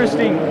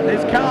interesting.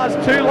 There's cars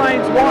 2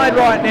 lanes wide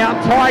right now.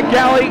 Ty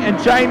Galley and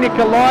Jay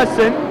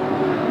Nicolaisen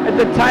at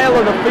the tail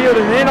of the field,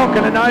 and they're not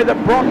going to know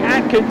that Brock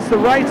Atkins, the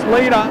race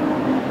leader,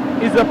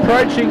 is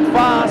approaching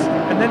fast.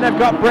 And then they've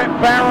got Brett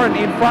Barron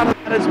in front of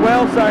that as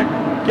well. So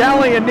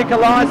Galley and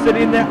Nicolaisen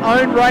in their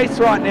own race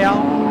right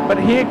now. But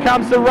here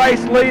comes the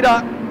race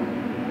leader,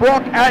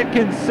 Brock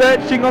Atkins,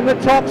 searching on the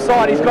top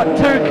side. He's got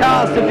 2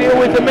 cars to deal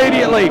with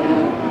immediately.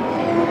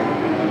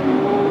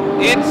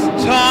 It's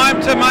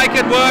time to make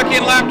it work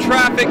in lap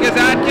traffic as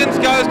Atkins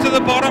goes to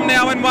the bottom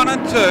now in 1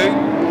 and 2.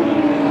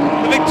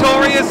 The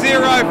Victoria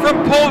 0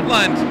 from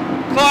Portland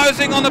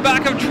closing on the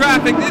back of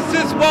traffic.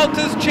 This is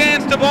Walters'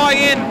 chance to buy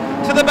in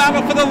to the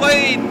battle for the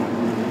lead.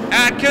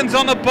 Atkins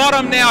on the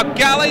bottom now.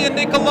 Galley and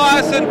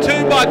Nicolaisen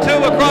 2 by 2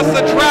 across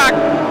the track.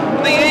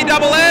 And the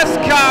ESS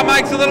car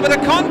makes a little bit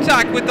of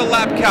contact with the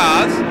lap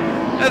cars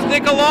as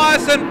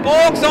Nicolaisen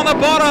balks on the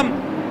bottom.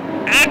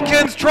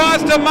 Atkins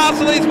tries to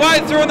muscle his way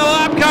through in the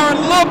lap car, and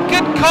look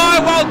at Kai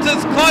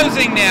Walters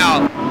closing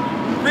now.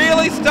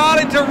 Really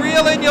starting to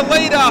reel in your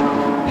leader.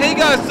 He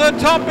goes to the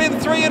top in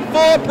 3 and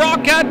 4.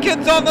 Brock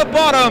Atkins on the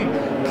bottom.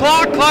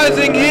 Clark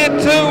closing here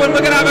too, and we're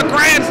going to have a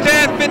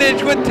grandstand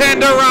finish with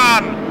 10 to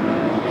run.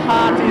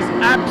 Hart is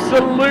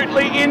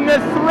absolutely in the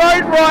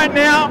throat right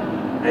now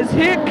as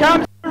here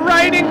comes the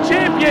reigning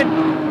champion.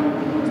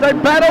 As they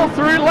battle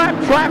through lap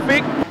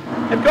traffic.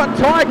 They've got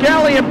Ty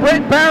Galley and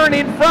Brett Barron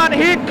in front.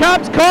 Here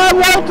comes Kai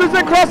Walters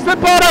across the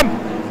bottom.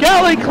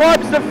 Galley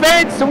climbs the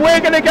fence and we're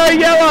going to go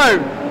yellow.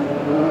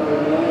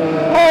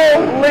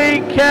 Holy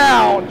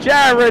cow,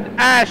 Jared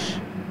Ash.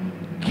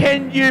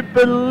 Can you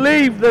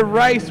believe the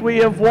race we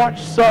have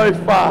watched so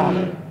far?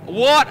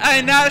 What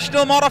a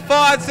national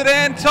modified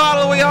sedan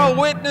title we are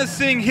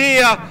witnessing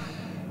here.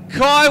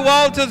 Kai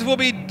Walters will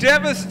be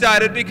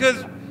devastated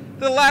because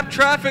the lap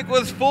traffic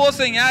was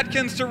forcing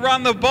Atkins to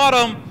run the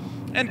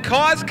bottom, and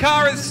Kai's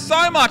car is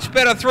so much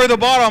better through the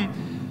bottom.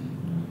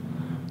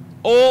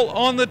 All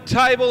on the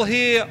table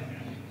here.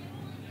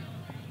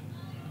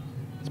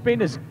 It's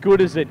been as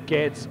good as it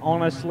gets,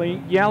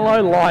 honestly.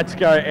 Yellow lights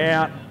go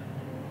out.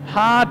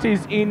 Hart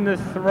is in the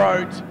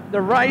throat.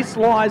 The race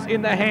lies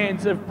in the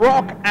hands of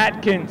Brock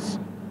Atkins,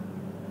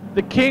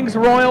 the King's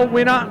Royal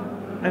winner,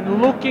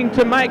 and looking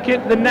to make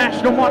it the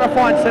National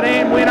Modified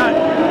Sedan winner.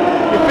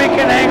 If he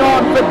can hang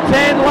on for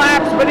 10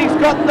 laps, but he's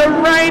got the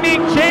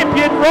reigning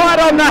champion right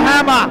on the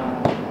hammer.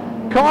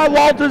 Kai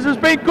Walters has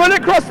been good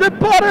across the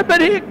bottom, but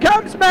here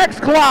comes Max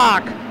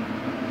Clark.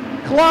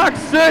 Clark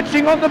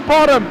searching on the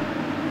bottom.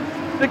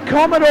 The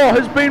Commodore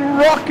has been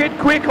rocket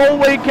quick all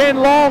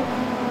weekend long.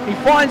 He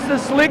finds the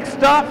slick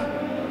stuff.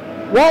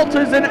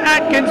 Walters and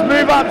Atkins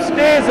move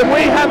upstairs, and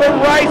we have a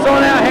race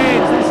on our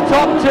hands. This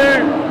top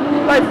two,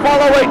 they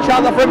follow each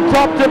other from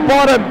top to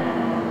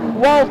bottom.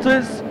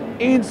 Walters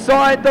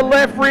inside the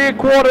left rear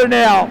quarter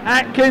now.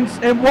 Atkins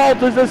and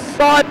Walters are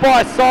side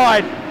by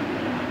side.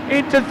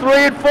 Into 3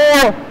 and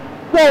 4.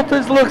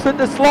 Walters looks at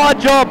the slide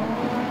job.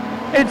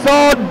 It's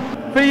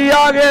on for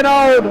young and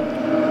old.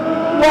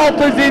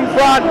 Walters in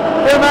front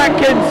from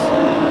Atkins.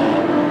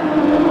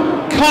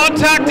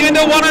 Contact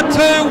into 1 and 2.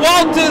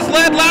 Walters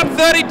led lap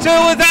 32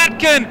 as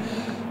Atkins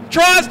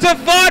tries to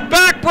fight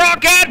back.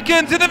 Brock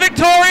Atkins into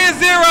Victoria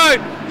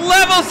 0.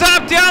 Levels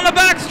up down the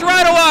back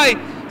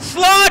straightaway.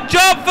 Slide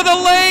job for the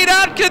lead.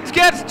 Atkins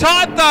gets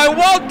tight though.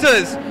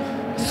 Walters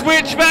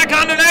switch back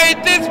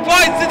underneath. This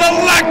place is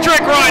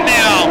electric right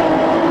now.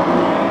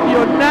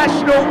 Your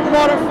National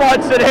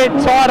Modified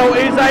Sedan title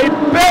is a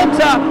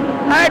belter.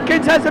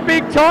 Atkins has a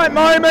big tight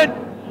moment.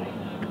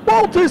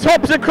 Walters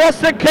hops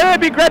across the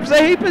curb. He grabs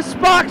a heap of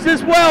sparks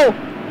as well.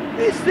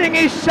 This thing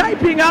is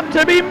shaping up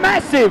to be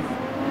massive.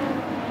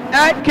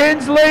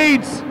 Atkins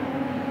leads.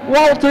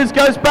 Walters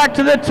goes back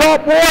to the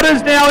top.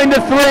 Waters now into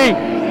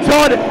 3.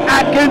 Todd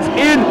Atkins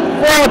in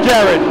 4,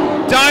 Jared.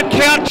 Don't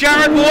count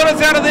Jared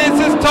Waters out of this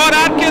as Todd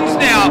Atkins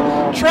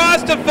now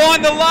tries to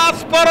find the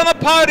last spot on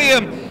the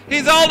podium.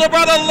 His older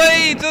brother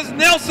leads as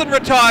Nelson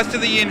retires to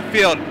the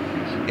infield.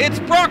 It's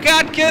Brock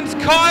Atkins,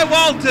 Kai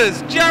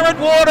Walters, Jared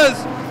Waters,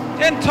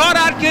 and Todd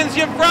Atkins,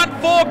 your front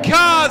 4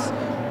 cars.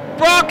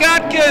 Brock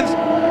Atkins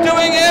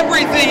doing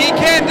everything he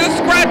can to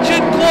scratch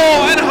and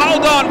claw and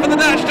hold on for the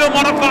National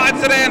Modified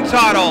Sedan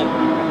title.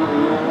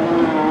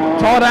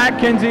 Todd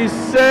Atkins is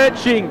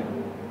searching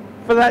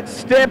for that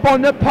step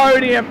on the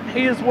podium.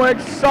 He has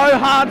worked so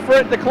hard for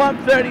it. The Club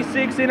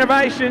 36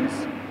 Innovations,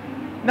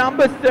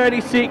 number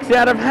 36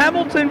 out of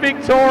Hamilton,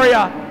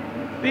 Victoria.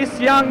 This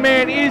young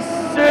man is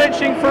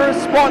searching for a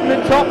spot in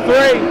the top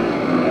 3.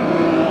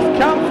 He's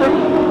come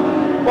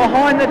from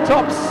behind the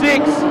top 6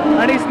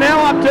 and he's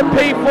now up to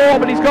P4,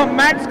 but he's got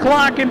Max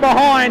Clark in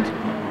behind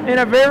in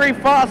a very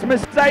fast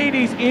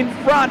Mercedes in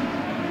front,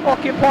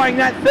 occupying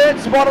that 3rd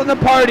spot on the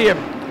podium.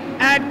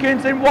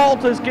 Atkins and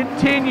Walters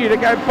continue to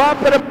go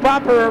bumper to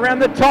bumper around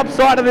the top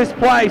side of this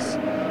place,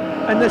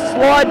 and the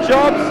slide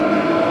jobs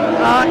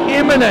are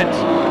imminent.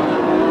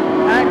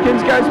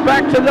 Atkins goes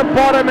back to the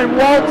bottom and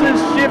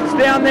Walters shifts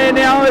down there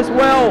now as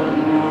well.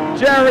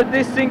 Jared,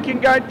 this thing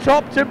can go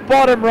top to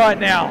bottom right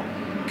now.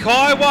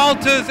 Kai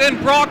Walters and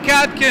Brock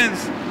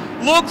Atkins.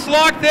 Looks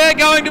like they're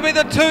going to be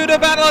the 2 to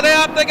battle it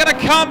out. They're going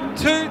to come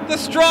to the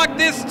strike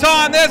this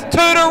time. There's 2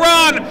 to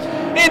run.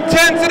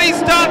 Intensity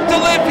starts to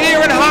live here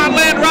at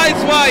Heartland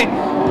Raceway.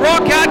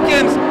 Brock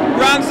Atkins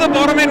runs the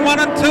bottom in 1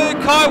 and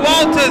 2. Kai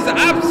Walters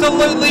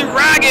absolutely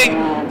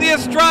ragging the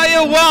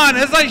Australia 1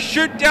 as they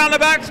shoot down the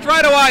back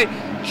straightaway.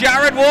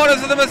 Jared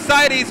Waters of the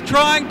Mercedes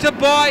trying to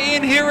buy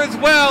in here as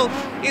well.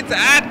 It's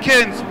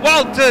Atkins,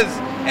 Walters,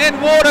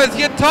 and Waters,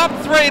 your top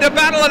 3 to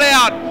battle it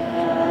out.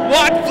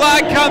 White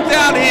flag comes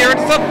out here.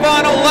 It's the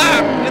final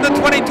lap in the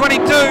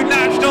 2022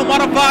 National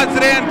Modified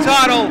Sedan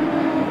title.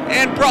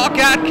 And Brock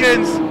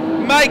Atkins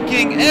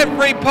making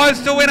every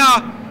post a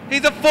winner.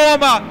 He's a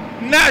former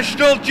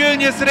National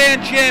Junior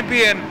Sedan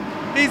Champion.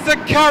 He's the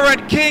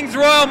current Kings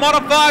Royal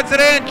Modified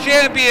Sedan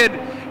Champion.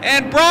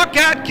 And Brock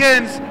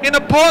Atkins in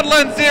the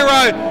Portland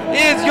Zero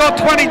is your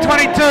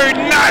 2022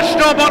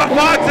 National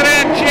Modified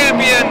Sedan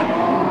Champion.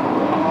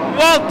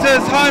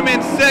 Walters home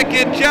in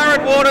second,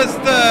 Jared Waters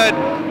third,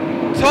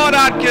 Todd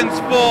Atkins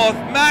fourth,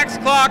 Max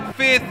Clark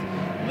fifth.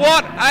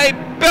 What a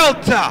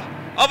belter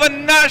of a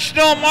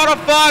National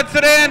Modified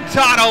Sedan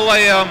title,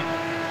 Liam.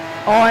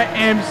 I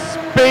am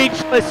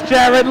speechless,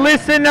 Jared.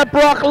 Listen to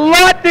Brock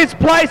light this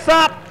place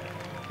up.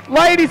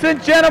 Ladies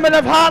and gentlemen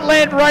of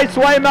Heartland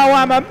Raceway,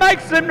 Moama, make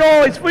some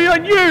noise for your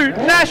new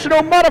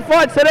National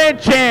Modified Sedan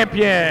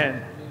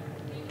Champion.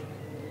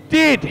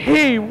 Did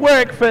he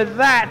work for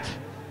that?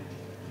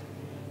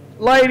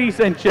 Ladies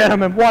and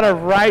gentlemen, what a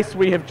race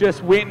we have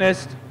just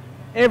witnessed.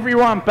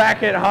 Everyone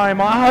back at home,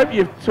 I hope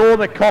you've tore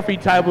the coffee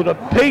table to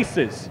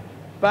pieces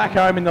back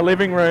home in the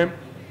living room.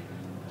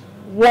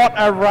 What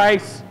a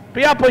race.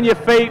 Be up on your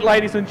feet,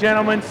 ladies and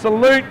gentlemen.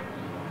 Salute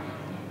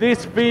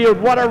this field.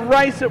 What a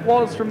race it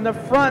was from the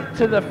front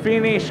to the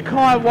finish.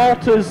 Kai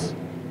Walters,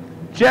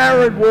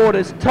 Jared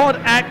Waters, Todd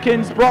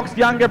Atkins, Brock's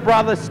younger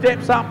brother,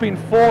 steps up in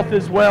fourth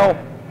as well.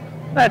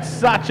 That's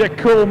such a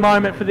cool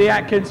moment for the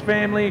Atkins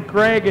family.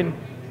 Greg and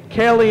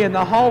Kelly and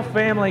the whole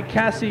family,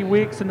 Cassie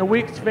Wicks and the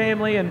Wicks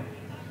family and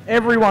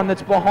everyone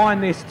that's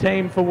behind this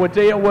team for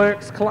Wadia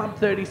Works, Club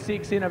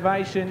 36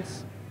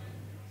 Innovations.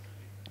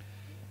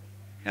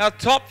 Our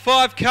top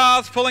 5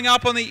 cars pulling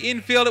up on the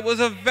infield. It was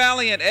a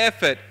valiant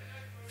effort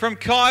from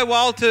Kai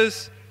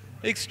Walters.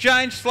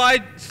 Exchange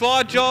slide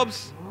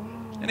jobs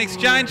and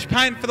exchange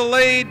paint for the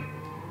lead.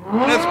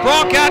 And as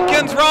Brock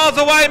Atkins rolls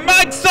away,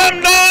 make some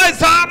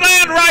noise,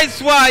 Heartland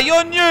Raceway,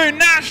 your new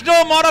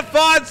National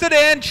Modified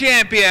Sedan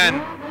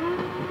Champion.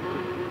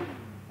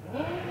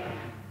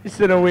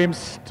 Listen to him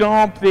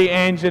stomp the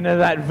engine of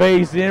that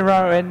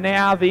V0 and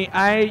now the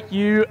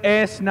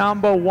AUS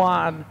number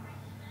 1.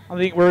 I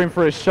think we're in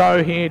for a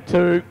show here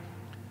too.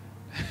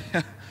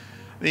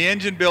 The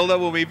engine builder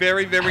will be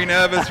very, very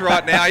nervous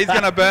right now. He's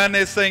going to burn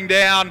this thing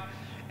down.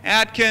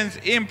 Atkins,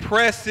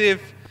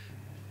 impressive.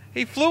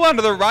 He flew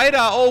under the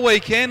radar all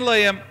weekend,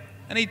 Liam,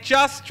 and he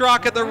just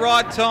struck at the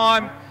right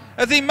time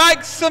as he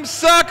makes some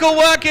circle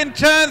work in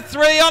turn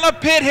 3 on a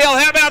pit hill.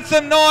 How about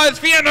some noise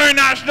for your new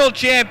national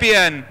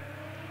champion?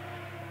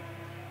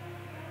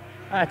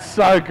 That's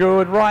so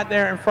good, right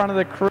there in front of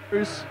the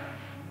cruise.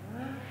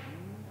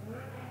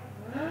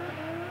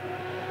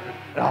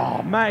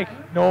 Oh, make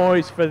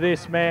noise for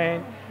this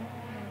man.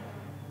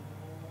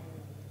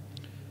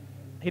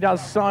 He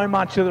does so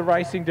much of the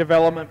racing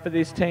development for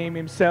this team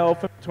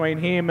himself. Between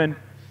him and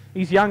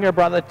his younger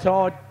brother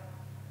Todd,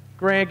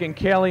 Greg and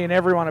Kelly and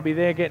everyone will be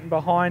there getting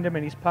behind him,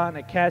 and his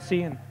partner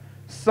Cassie, and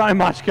so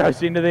much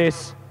goes into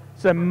this.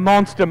 It's a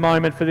monster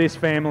moment for this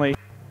family.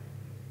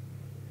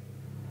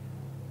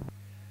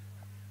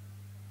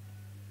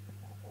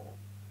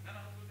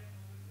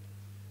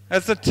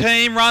 As the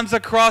team runs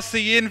across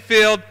the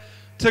infield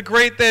to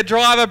greet their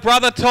driver,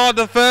 brother Todd,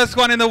 the first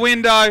one in the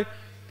window.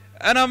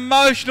 An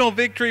emotional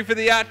victory for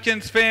the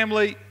Atkins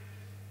family.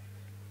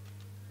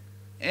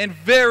 And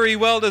very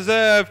well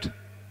deserved.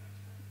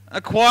 A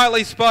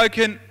quietly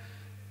spoken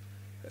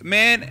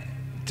man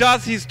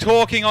does his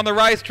talking on the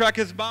racetrack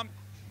as bum.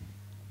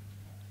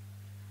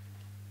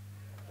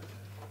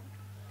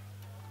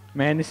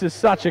 Man, this is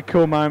such a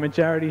cool moment.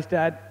 Jared, his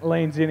dad,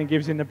 leans in and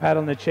gives him the pat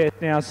on the chest.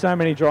 Now, so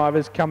many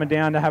drivers coming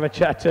down to have a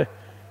chat to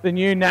the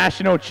new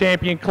national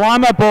champion.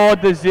 Climb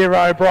aboard the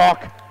Zero,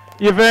 Brock.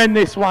 You've earned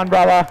this one,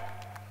 brother.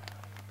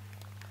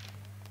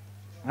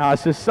 Oh,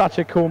 it's just such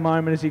a cool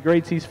moment as he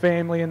greets his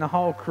family and the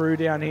whole crew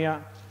down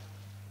here.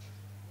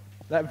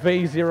 That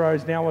V0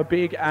 is now a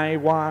big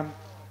A1.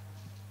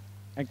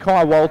 And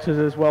Kai Walters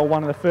as well,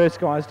 one of the first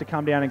guys to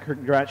come down and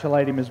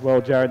congratulate him as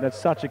well, Jared. That's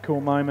such a cool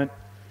moment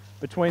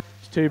between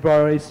these two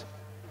boys.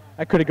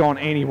 That could have gone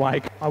any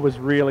way. I was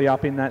really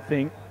up in that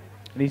thing.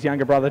 And his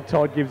younger brother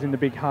Todd gives him the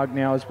big hug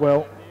now as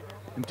well.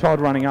 And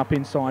Todd running up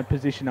inside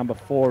position number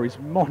 4 is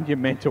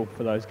monumental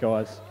for those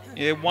guys.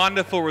 Yeah,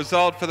 wonderful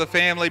result for the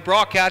family.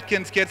 Brock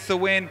Atkins gets the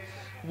win.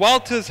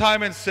 Walters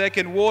home in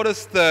second,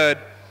 Waters third.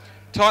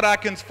 Todd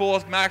Atkins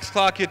fourth, Max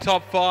Clark your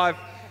top 5.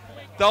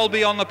 They'll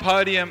be on the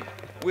podium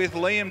with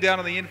Liam down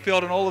in the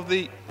infield and all of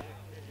the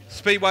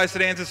Speedway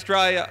Sedans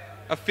Australia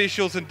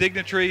officials and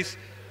dignitaries.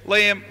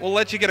 Liam, we'll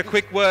let you get a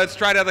quick word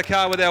straight out of the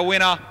car with our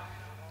winner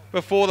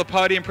before the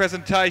podium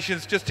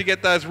presentations, just to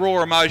get those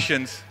raw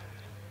emotions.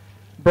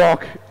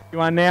 Brock, you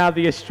are now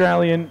the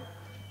Australian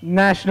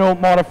National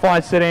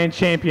Modified Sedan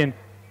Champion.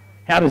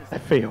 How does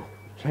that feel?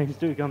 Dreams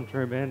do come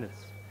true, man.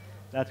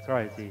 That's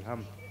crazy.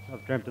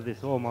 I've dreamt of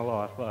this all my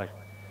life. Like,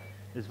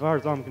 as far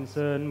as I'm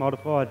concerned,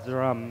 modifieds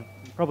are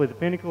probably the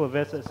pinnacle of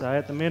SSA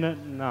at the minute,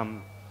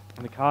 and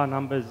the car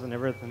numbers and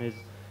everything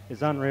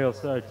is unreal.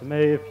 So to me,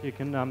 if you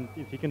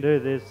can do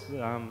this,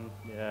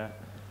 yeah,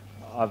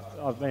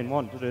 I've been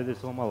wanting to do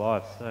this all my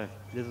life. So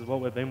this is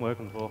what we've been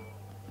working for.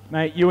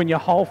 Mate, you and your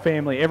whole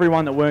family,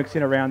 everyone that works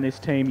in around this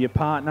team, your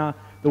partner,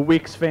 the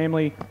Wicks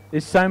family.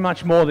 There's so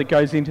much more that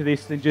goes into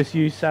this than just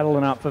you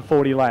saddling up for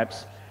 40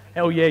 laps.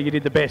 Hell yeah, you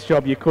did the best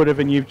job you could have,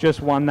 and you've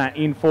just won that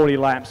in 40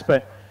 laps.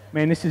 But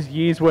man, this is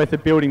years worth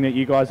of building that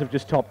you guys have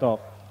just topped off.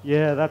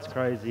 Yeah, that's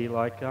crazy.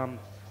 Like, a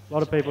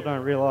lot of people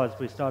don't realise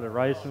we started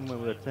racing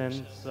when we were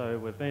 10, so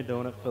we've been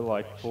doing it for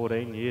like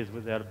 14 years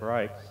without a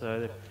break.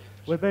 So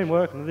we've been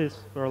working this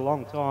for a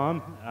long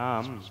time.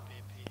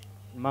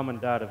 Mum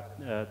and Dad,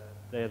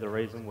 they're the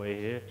reason we're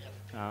here.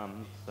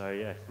 So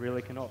yeah,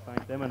 really cannot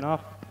thank them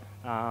enough.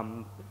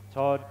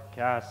 Todd,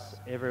 Cass,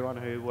 everyone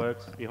who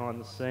works behind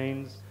the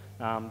scenes,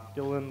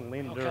 Dylan,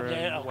 Linda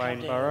and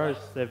Wayne Burrows,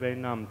 they've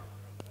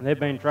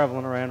been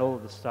travelling around all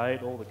of the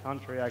state, all the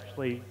country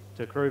actually,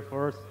 to crew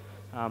for us.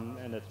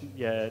 And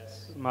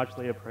it's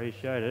muchly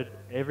appreciated.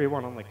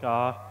 Everyone on the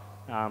car,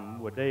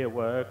 Wadia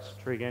Works,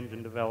 Trig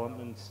Engine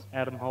Developments,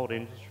 Adam Holt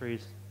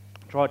Industries,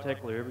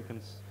 Tritech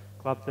Lubricants,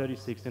 Club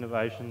 36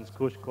 Innovations,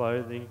 Cush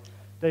Clothing,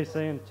 DC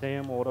and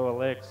TM Auto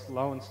Alex,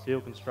 Lowen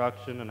Steel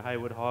Construction and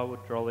Hayward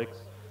Hydraulics.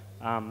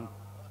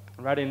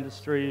 Rad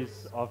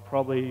Industries, I've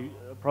probably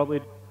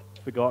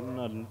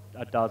forgotten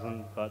a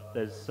dozen, but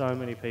there's so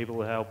many people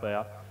who help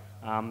out.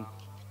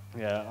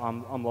 Yeah,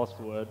 I'm lost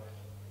for word.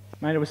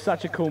 Mate, it was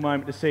such a cool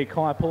moment to see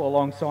Kai pull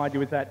alongside you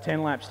with that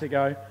 10 laps to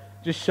go.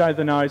 Just show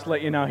the nose,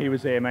 let you know he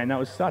was there, man. That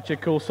was such a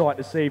cool sight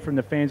to see from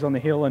the fans on the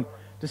hill, and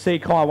to see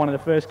Kai, one of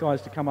the first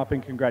guys to come up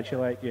and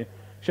congratulate you,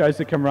 shows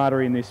the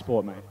camaraderie in this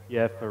sport, mate.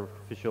 Yeah, for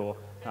sure.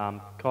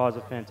 Kai's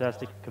a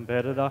fantastic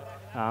competitor.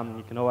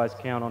 You can always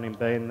count on him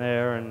being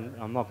there, and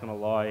I'm not going to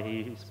lie,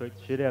 he spooked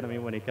the shit out of me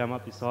when he came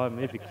up beside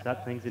me because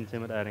that thing's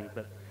intimidating.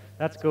 But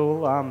that's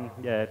cool.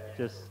 Yeah,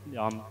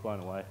 I'm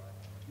blown away.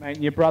 Mate,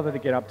 and your brother to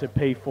get up to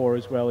P4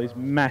 as well is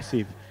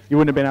massive. You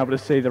wouldn't have been able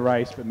to see the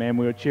race, but man,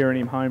 we were cheering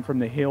him home from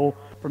the hill,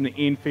 from the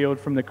infield,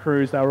 from the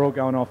cruise. They were all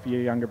going off for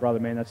your younger brother,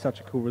 man. That's such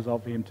a cool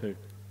result for him too.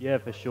 Yeah,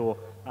 for sure.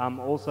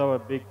 Also a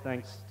big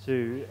thanks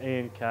to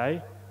Ian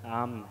Kay.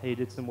 He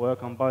did some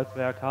work on both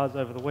of our cars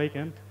over the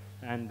weekend,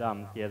 and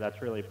yeah,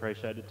 that's really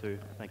appreciated too.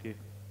 Thank you.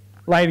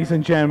 Ladies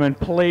and gentlemen,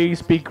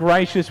 please be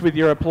gracious with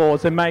your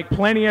applause and make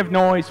plenty of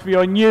noise for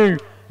your new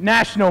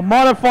National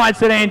Modified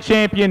Sedan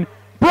Champion,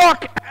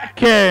 Brock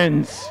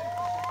Atkins.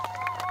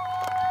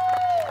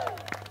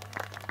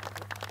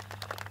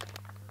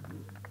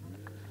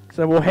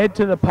 So we'll head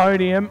to the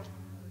podium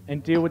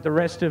and deal with the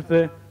rest of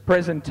the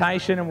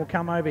presentation, and we'll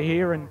come over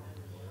here and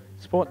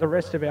spot the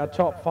rest of our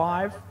top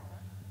 5.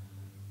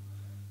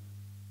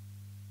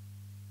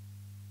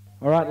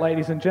 All right,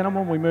 ladies and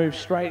gentlemen, we move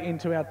straight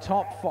into our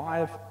top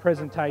 5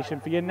 presentation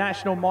for your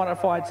National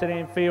Modified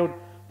Sedan field.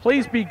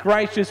 Please be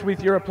gracious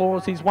with your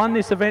applause. He's won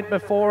this event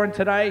before, and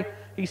today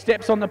he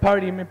steps on the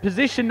podium in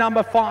position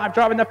number 5,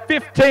 driving the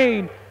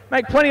 15.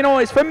 Make plenty of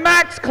noise for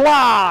Max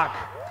Clark.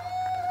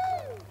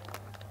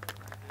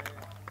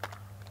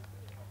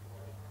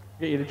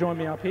 Get you to join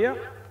me up here.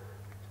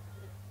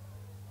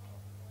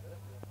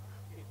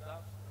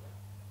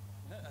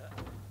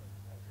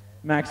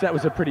 Max, that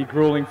was a pretty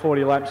grueling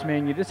 40 laps,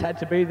 man. You just had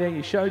to be there.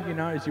 You showed your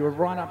nose. You were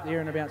right up there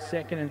in about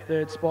 2nd and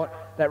 3rd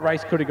spot. That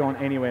race could have gone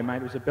anywhere, mate.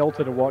 It was a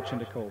belter to watch and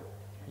to call.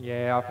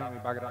 Yeah, I think we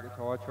buggered up the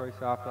tyre choice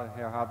after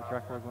how hard the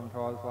track was on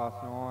tyres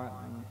last night.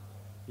 And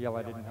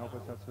yellow didn't help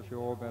us, that's for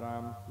sure. But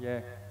yeah,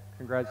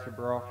 congrats to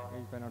Brock.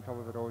 He's been on top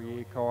of it all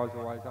year. Kai's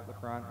always up the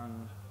front,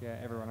 and yeah,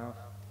 everyone else.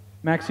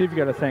 Max, who've you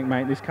got to thank,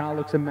 mate? This car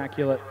looks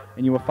immaculate,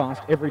 and you were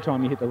fast every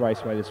time you hit the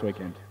raceway this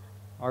weekend.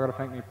 I got to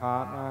thank my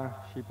partner.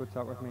 She puts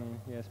up with me.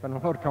 Yeah, spend a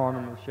lot of time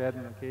in the shed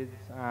and the kids.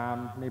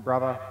 My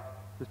brother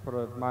just put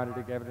a motor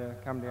together to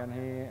come down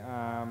here.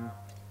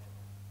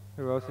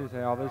 Who else is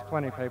there? Oh, there's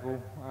plenty of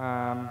people.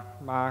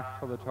 Mark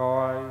for the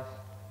tyres.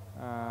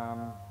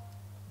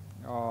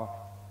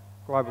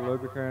 Global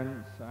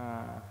Lubricants,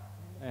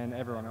 and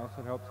everyone else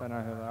that helps. They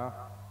know who they are.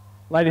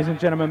 Ladies and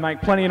gentlemen,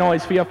 make plenty of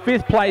noise for your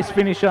 5th place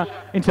finisher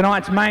in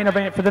tonight's main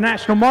event for the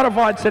National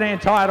Modified Sedan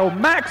title,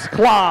 Max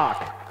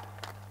Clark.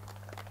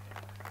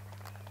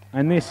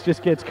 And this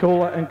just gets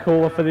cooler and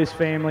cooler for this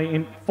family.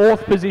 In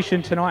 4th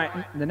position tonight,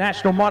 the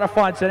National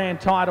Modified Sedan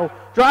title,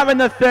 driving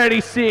the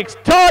 36,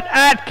 Todd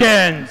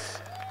Atkins.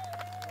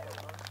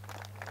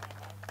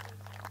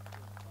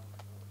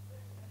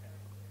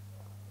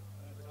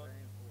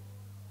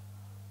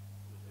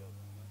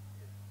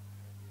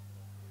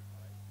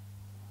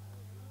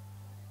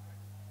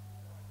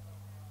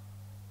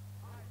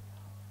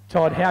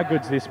 Todd, how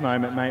good's this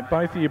moment, mate?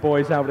 Both of you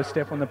boys able to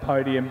step on the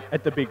podium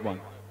at the big one.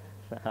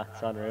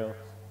 It's unreal.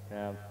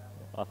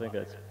 I think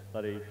it's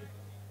bloody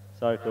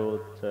so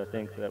cool to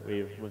think that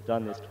we've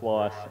done this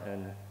twice,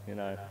 and you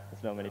know,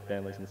 there's not many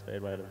families in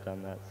Speedway that have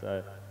done that.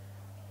 So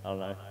I don't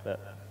know, but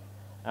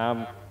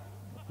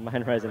the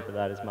main reason for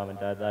that is Mum and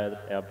Dad. They're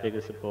our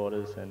biggest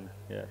supporters, and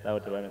yeah, they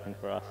would do anything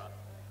for us.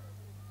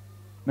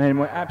 Man,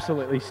 we're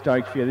absolutely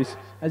stoked for you. This,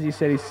 as you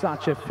said, is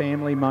such a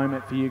family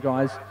moment for you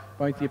guys,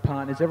 both your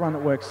partners, everyone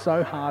that works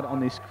so hard on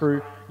this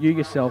crew. You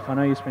yourself, I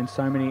know you spend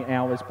so many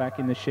hours back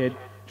in the shed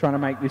trying to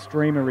make this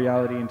dream a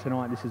reality, and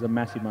tonight this is a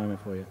massive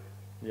moment for you.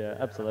 Yeah,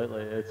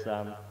 absolutely. It's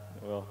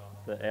well,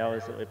 the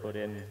hours that we put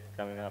in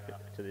coming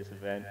up to this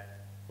event,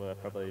 were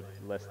probably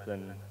less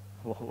than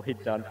what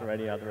we'd done for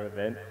any other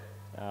event.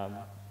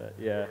 But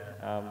yeah,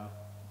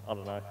 I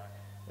don't know.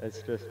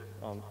 It's just,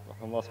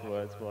 I'm lost for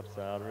words for what to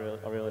say. I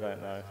really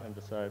don't know. I'm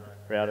just so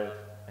proud of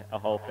our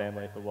whole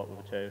family for what we've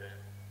achieved.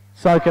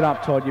 Soak it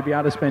up, Todd. You'll be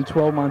able to spend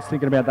 12 months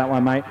thinking about that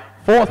one, mate.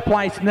 4th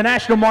place in the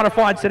National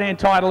Modified Sedan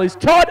title is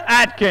Todd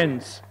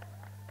Atkins.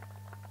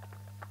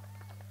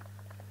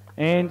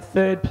 And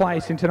 3rd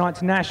place in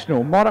tonight's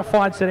National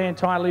Modified Sedan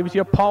title. He was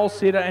your pole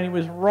sitter and he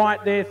was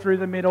right there through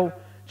the middle.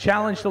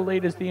 Challenged the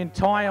leaders the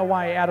entire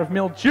way out of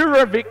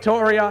Mildura,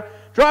 Victoria.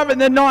 Driving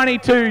the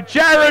 92,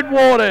 Jared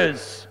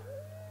Waters.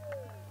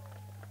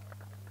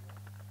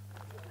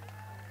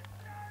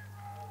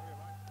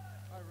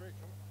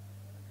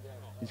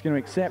 He's going to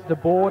accept the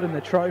board and the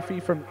trophy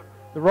from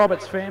the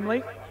Roberts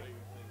family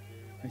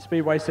in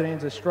Speedway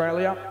Sedans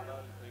Australia.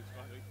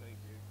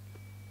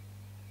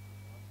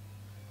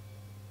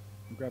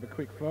 We'll grab a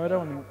quick photo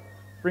and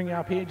bring you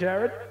up here,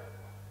 Jared.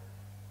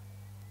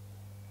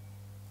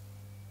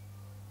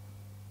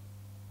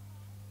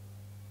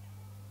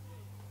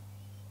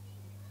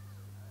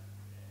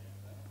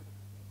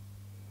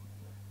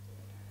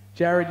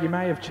 Jared, you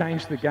may have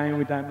changed the game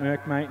with that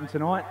Merc maiden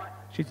tonight.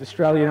 She's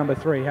Australia number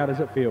 3. How does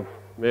it feel?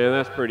 Man,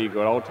 that's pretty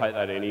good. I'll take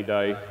that any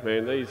day.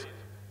 Man, these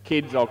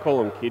kids, I'll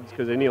call them kids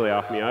because they're nearly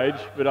half my age,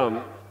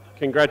 but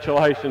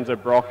congratulations to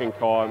Brock and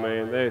Kai,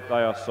 man. They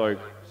are so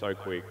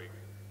quick.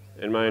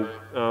 And man,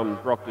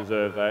 Brock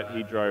deserved that.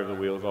 He drove the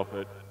wheels off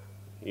it.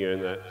 He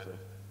earned that. So.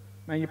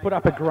 Man, you put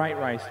up a great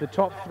race. The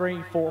top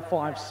 3, 4,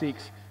 5,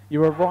 6, you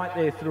were right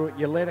there through it.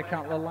 You led a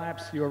couple of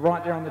laps. You were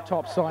right there on the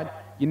top side.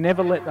 You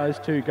never let those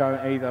two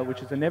go either,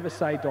 which is a never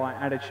say die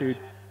attitude,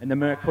 and the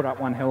Merc put up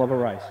one hell of a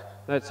race.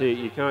 That's it.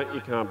 You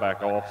can't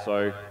back off.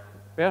 So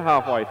about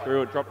halfway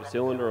through, it dropped a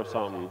cylinder or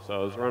something. So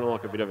I was running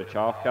like a bit of a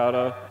chaff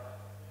cutter.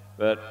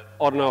 But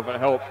I don't know if it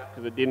helped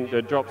because it didn't.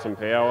 It dropped some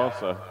power.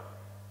 So.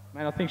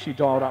 Man, I think she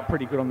dialed up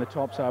pretty good on the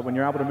top side. When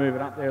you're able to move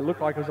it up there, it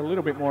looked like it was a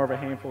little bit more of a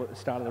handful at the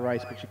start of the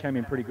race, but she came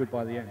in pretty good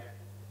by the end.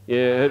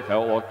 Yeah, it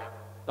felt like.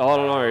 I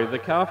don't know. The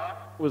cuff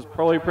was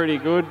probably pretty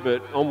good,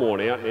 but I'm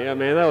worn out now.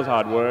 Man, that was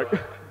hard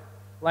work.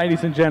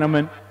 Ladies and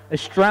gentlemen,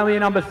 Australia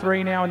number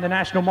 3 now in the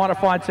National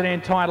Modified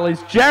Sedan title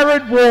is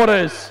Jared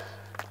Waters.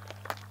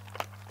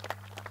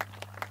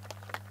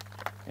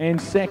 And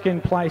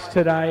 2nd place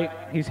today.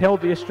 He's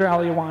held the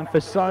Australia one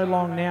for so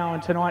long now,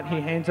 and tonight he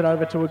hands it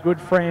over to a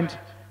good friend.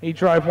 He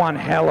drove one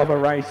hell of a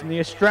race in the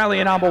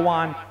Australia number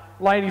 1.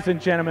 Ladies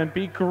and gentlemen,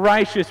 be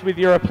gracious with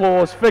your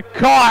applause for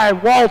Kai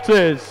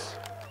Walters.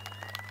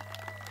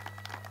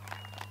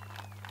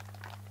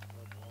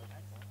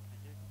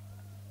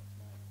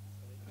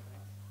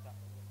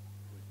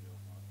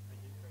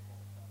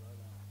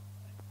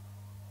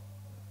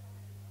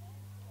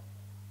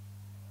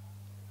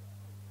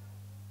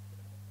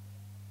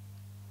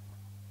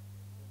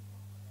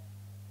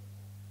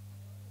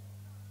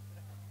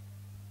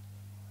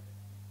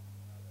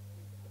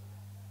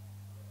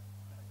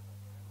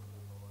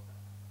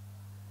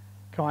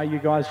 Kai, you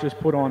guys just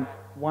put on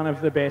one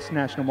of the best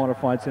National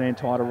Modified Sedan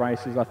title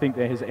races I think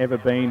there has ever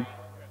been.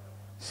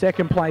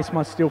 2nd place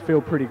must still feel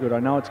pretty good.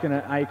 I know it's going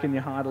to ache in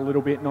your heart a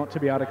little bit not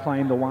to be able to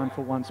claim the 1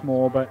 for once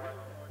more, but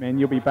man,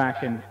 you'll be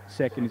back, and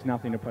 2nd is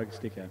nothing to poke a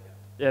stick at.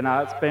 Yeah, no,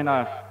 it's been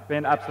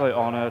an absolute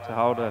honour to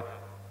hold the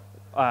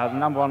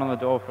number 1 on the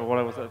door for what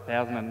it was,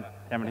 1,000 and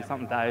how many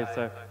something days.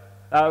 So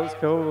that was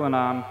cool, and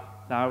no,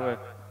 we're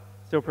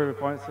still proving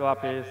points, still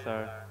up here.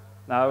 So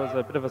no, it was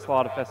a bit of a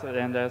slider fest at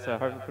the end there. So I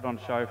hope we put on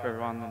a show for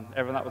everyone and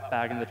everyone that was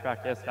bagging the track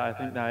yesterday. I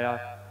think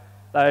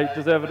they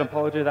deserve an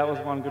apology. That was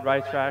one good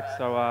racetrack.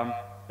 So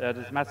yeah,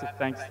 just massive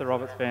thanks to the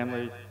Roberts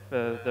family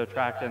for the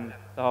track and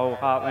the whole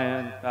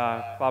Heartland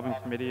club and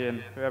committee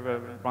and whoever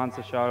runs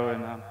the show,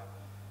 and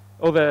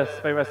all the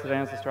Speedway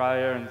Sedans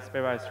Australia and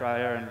Speedway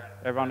Australia and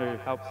everyone who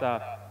helps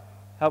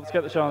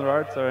get the show on the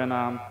road. So and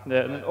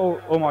yeah, and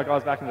all my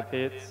guys back in the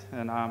pits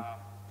and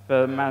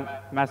for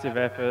massive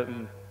effort,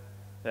 and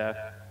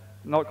yeah,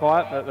 not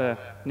quite, but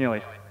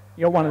nearly.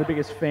 You're one of the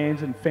biggest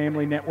fans and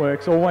family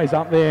networks, always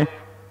up there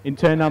in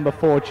turn number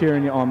 4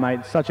 cheering you on,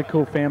 mate. It's such a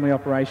cool family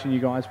operation you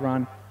guys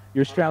run.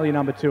 You're Australia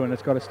number 2, and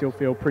it's got to still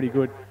feel pretty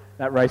good.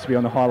 That race will be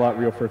on the highlight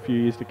reel for a few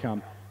years to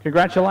come.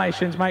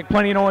 Congratulations, make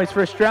plenty of noise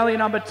for Australia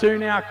number 2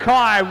 now,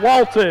 Kai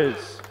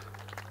Walters.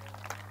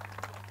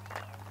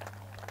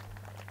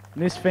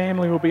 And this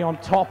family will be on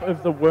top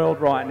of the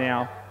world right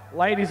now.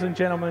 Ladies and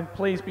gentlemen,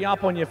 please be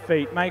up on your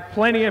feet. Make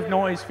plenty of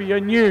noise for your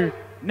new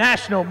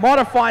National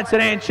Modified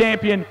Sedan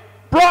champion,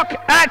 Brock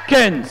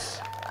Atkins.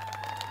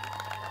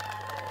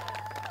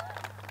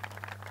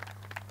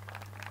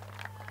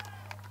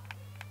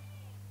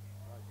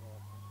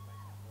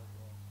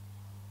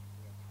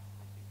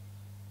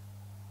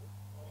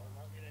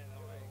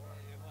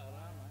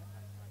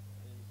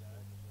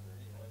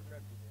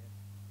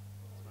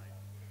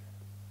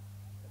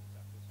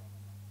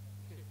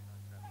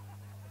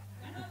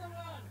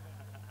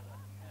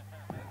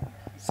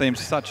 Seems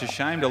such a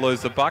shame to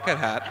lose the bucket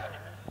hat.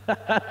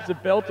 It's a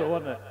belter,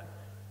 wasn't it?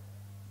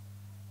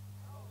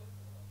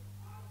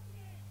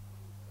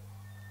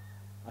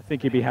 I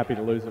think he'd be happy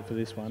to lose it for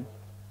this one.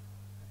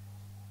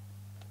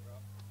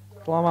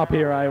 Climb up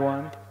here,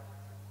 A1.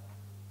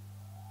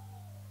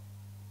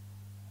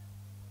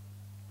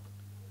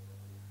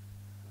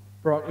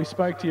 Brock, we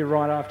spoke to you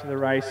right after the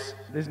race.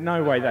 There's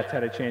no way that's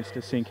had a chance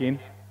to sink in.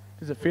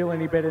 Does it feel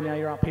any better now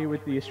you're up here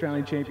with the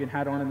Australian champion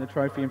hat on and the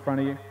trophy in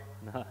front of you?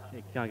 No,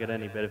 you can't get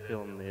any better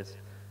feeling than this.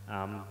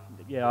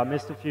 Yeah, I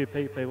missed a few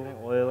people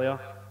earlier,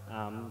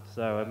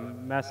 so a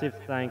massive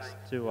thanks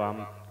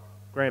to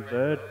Grant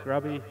Bird,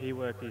 Grubby. He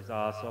worked his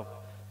ass off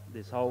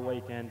this whole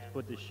weekend to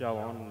put this show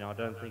on, and I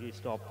don't think he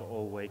stopped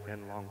all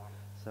weekend long.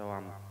 So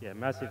yeah,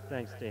 massive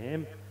thanks to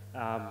him.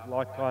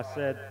 Like I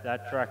said,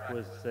 that track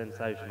was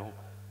sensational.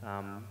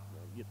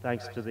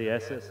 Thanks to the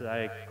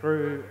SSA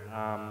crew,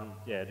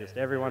 yeah, just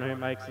everyone who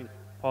makes it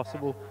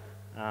possible.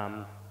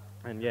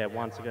 And yeah,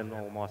 once again,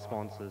 all my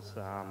sponsors,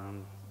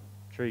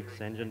 Triggs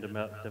Engine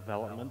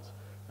Development.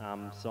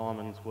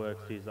 Simon's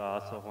worked his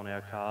ass off on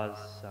our cars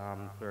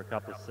for a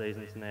couple of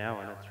seasons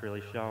now, and it's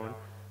really showing.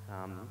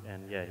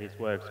 And yeah, his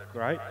work's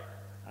great.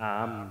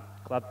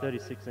 Club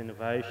 36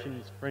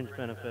 Innovations, Fringe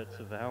Benefits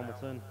of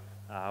Hamilton,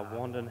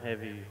 Wandon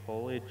Heavy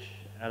Haulage,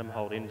 Adam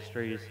Holt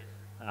Industries,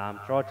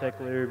 Tritech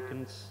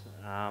Lubricants,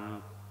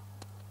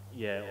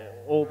 yeah,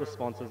 all the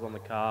sponsors on the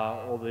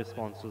car, all the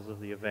sponsors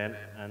of the event,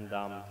 and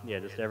yeah,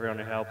 just everyone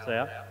who helps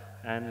out.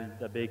 And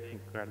a big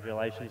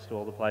congratulations to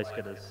all the place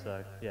getters.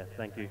 So yeah,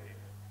 thank you.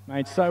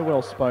 Mate, so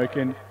well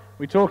spoken.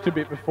 We talked a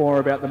bit before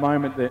about the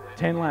moment that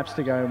 10 laps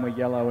to go and we're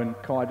yellow and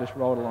Kai just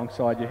rolled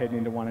alongside you heading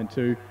into 1 and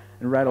 2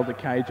 and rattled the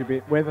cage a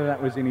bit. Whether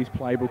that was in his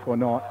playbook or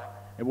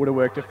not, it would have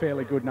worked a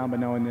fairly good number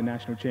knowing the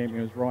national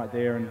champion was right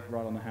there and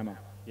right on the hammer.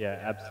 Yeah,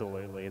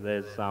 absolutely.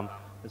 There's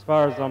as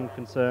far as I'm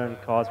concerned,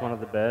 Kai's one of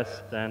the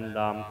best,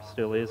 and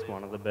still is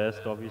one of the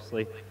best,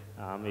 obviously.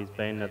 He's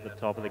been at the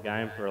top of the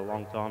game for a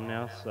long time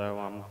now,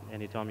 so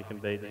anytime you can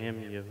beat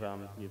him,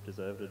 you've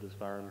deserved it as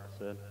far as I'm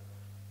concerned.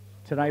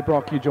 Today,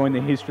 Brock, you joined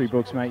the history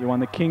books, mate. You won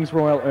the Kings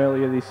Royal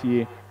earlier this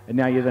year, and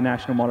now you're the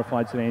National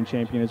Modified Sedan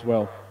champion as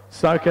well.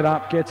 Soak it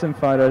up, get some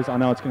photos. I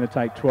know it's going to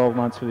take 12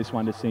 months for this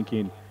one to sink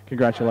in.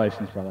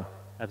 Congratulations, brother.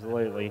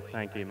 Absolutely.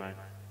 Thank you, mate.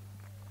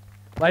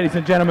 Ladies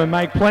and gentlemen,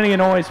 make plenty of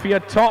noise for your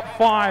top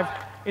 5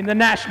 in the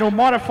National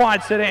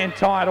Modified Sedan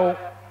title.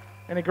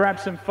 Going to grab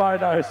some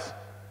photos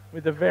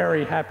with a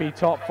very happy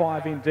top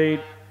 5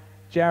 indeed.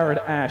 Jared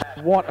Ash,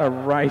 what a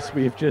race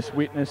we have just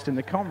witnessed, and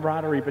the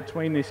camaraderie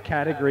between this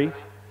category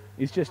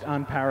is just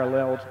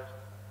unparalleled.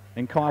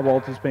 And Kai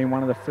Walter's been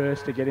one of the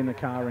first to get in the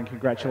car, and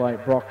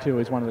congratulate Brock too,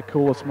 is one of the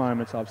coolest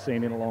moments I've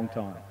seen in a long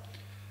time.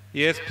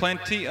 Yes,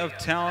 plenty of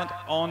talent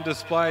on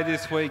display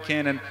this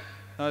weekend, and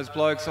those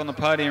blokes on the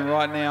podium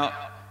right now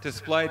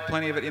displayed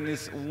plenty of it in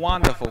this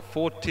wonderful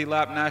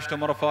 40-lap National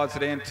Modified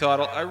Sedan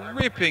title. A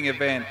ripping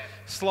event.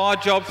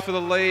 Slide jobs for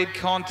the lead,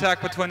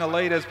 contact between the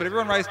leaders, but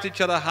everyone raced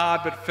each other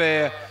hard but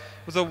fair. It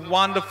was a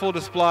wonderful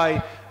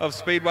display of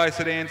Speedway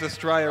Sedans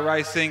Australia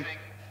racing.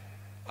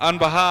 On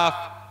behalf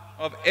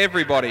of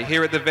everybody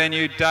here at the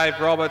venue, Dave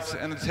Roberts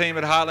and the team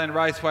at Heartland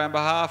Raceway, on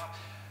behalf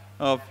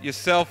of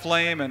yourself,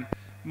 Liam, and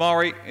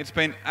Maury, it's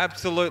been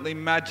absolutely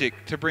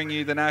magic to bring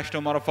you the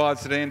National Modified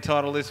Sedan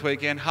title this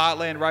weekend.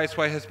 Heartland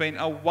Raceway has been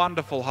a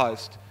wonderful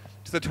host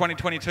to the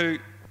 2022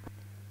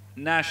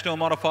 National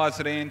Modified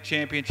Sedan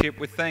Championship,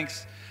 with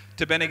thanks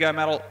to Bendigo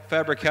Metal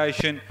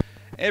Fabrication.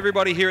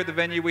 Everybody here at the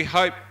venue, we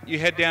hope you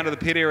head down to the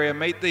pit area,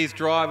 meet these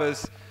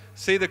drivers,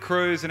 see the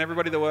crews and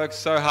everybody that works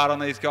so hard on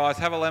these guys,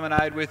 have a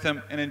lemonade with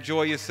them and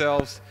enjoy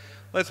yourselves.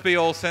 Let's be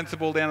all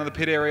sensible down in the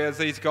pit area, as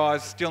these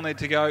guys still need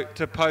to go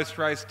to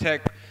post-race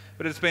tech.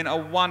 But it's been a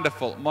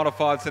wonderful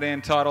modified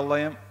sedan title,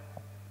 Liam.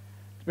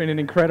 It's been an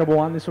incredible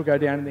one. This will go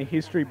down in the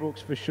history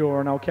books for sure,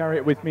 and I'll carry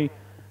it with me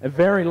a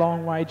very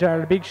long way,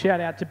 Jared. A big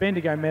shout out to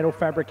Bendigo Metal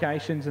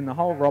Fabrications and the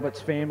whole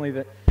Roberts family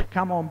that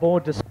come on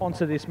board to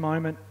sponsor this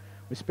moment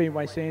with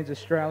Speedway Sands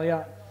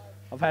Australia.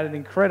 I've had an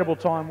incredible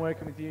time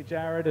working with you,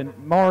 Jared, and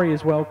Maury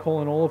as well,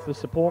 calling all of the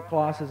support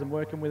classes and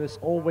working with us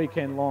all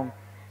weekend long.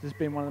 This has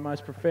been one of the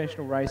most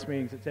professional race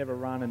meetings that's ever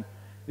run, and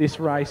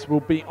this race will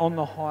be on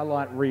the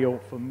highlight reel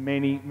for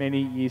many,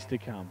 many years to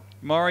come.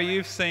 Maury,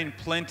 you've seen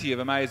plenty of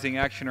amazing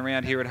action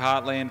around here at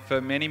Heartland for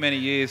many, many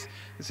years.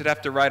 This would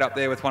have to rate up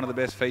there with one of the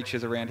best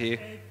features around here.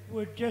 It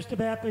would just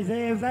about be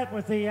there. That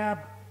was the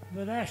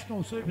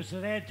National Super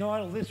Sedan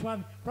title. This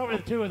one, probably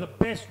the two of the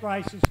best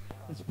races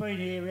that's been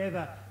here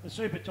ever. The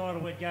Super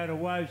title would go to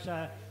Woe,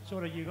 so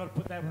sort of you've got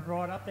to put that one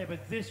right up there.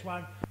 But this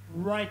one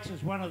rates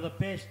as one of the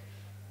best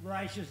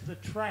races. The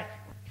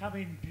track come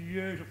in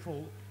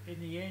beautiful in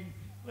the end.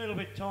 A little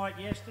bit tight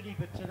yesterday,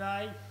 but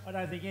today I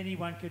don't think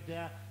anyone could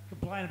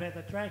complain about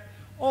the track.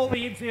 All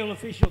the infield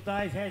official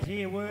Dave has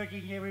here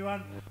working,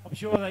 everyone. I'm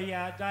sure the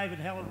Dave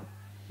and Helen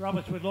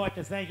Roberts would like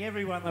to thank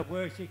everyone that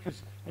works here,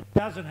 because it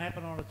doesn't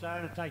happen on its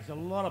own. It takes a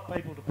lot of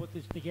people to put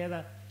this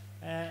together,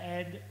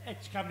 and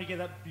it's come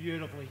together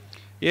beautifully.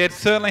 Yeah, it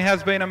certainly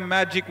has been a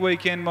magic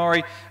weekend,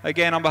 Maury.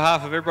 Again, on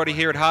behalf of everybody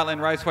here at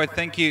Heartland Raceway,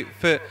 thank you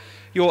for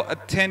your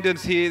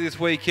attendance here this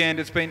weekend.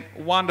 It's been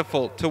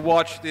wonderful to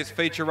watch this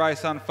feature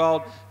race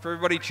unfold. For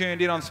everybody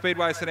tuned in on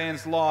Speedway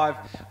Sedans Live,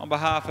 on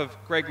behalf of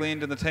Greg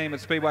Lind and the team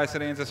at Speedway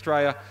Sedans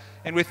Australia,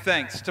 and with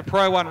thanks to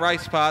Pro One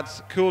Race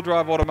Parts, Cool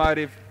Drive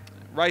Automotive,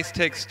 Race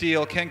Tech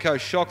Steel, Kenco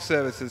Shock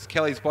Services,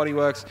 Kelly's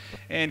Bodyworks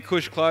and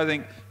Cush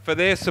Clothing for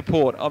their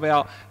support of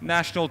our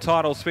national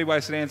title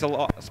Speedway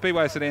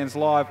Sedans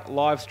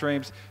live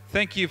streams.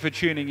 Thank you for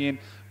tuning in.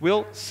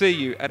 We'll see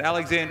you at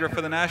Alexandria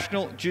for the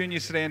National Junior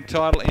Sedan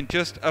title in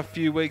just a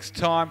few weeks'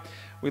 time.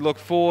 We look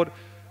forward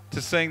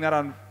to seeing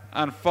that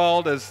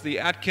unfold as the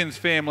Atkins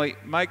family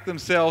make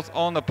themselves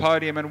on the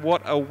podium, and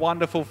what a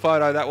wonderful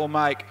photo that will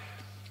make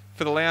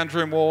for the lounge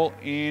room wall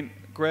in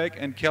Greg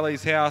and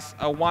Kelly's house.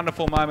 A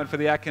wonderful moment for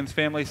the Atkins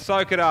family.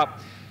 Soak it up.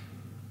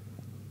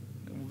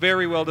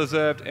 Very well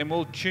deserved, and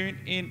we'll tune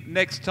in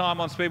next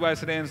time on Speedway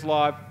Sedans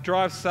Live.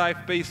 Drive safe,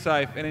 be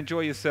safe, and enjoy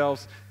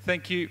yourselves.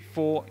 Thank you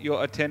for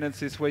your attendance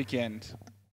this weekend.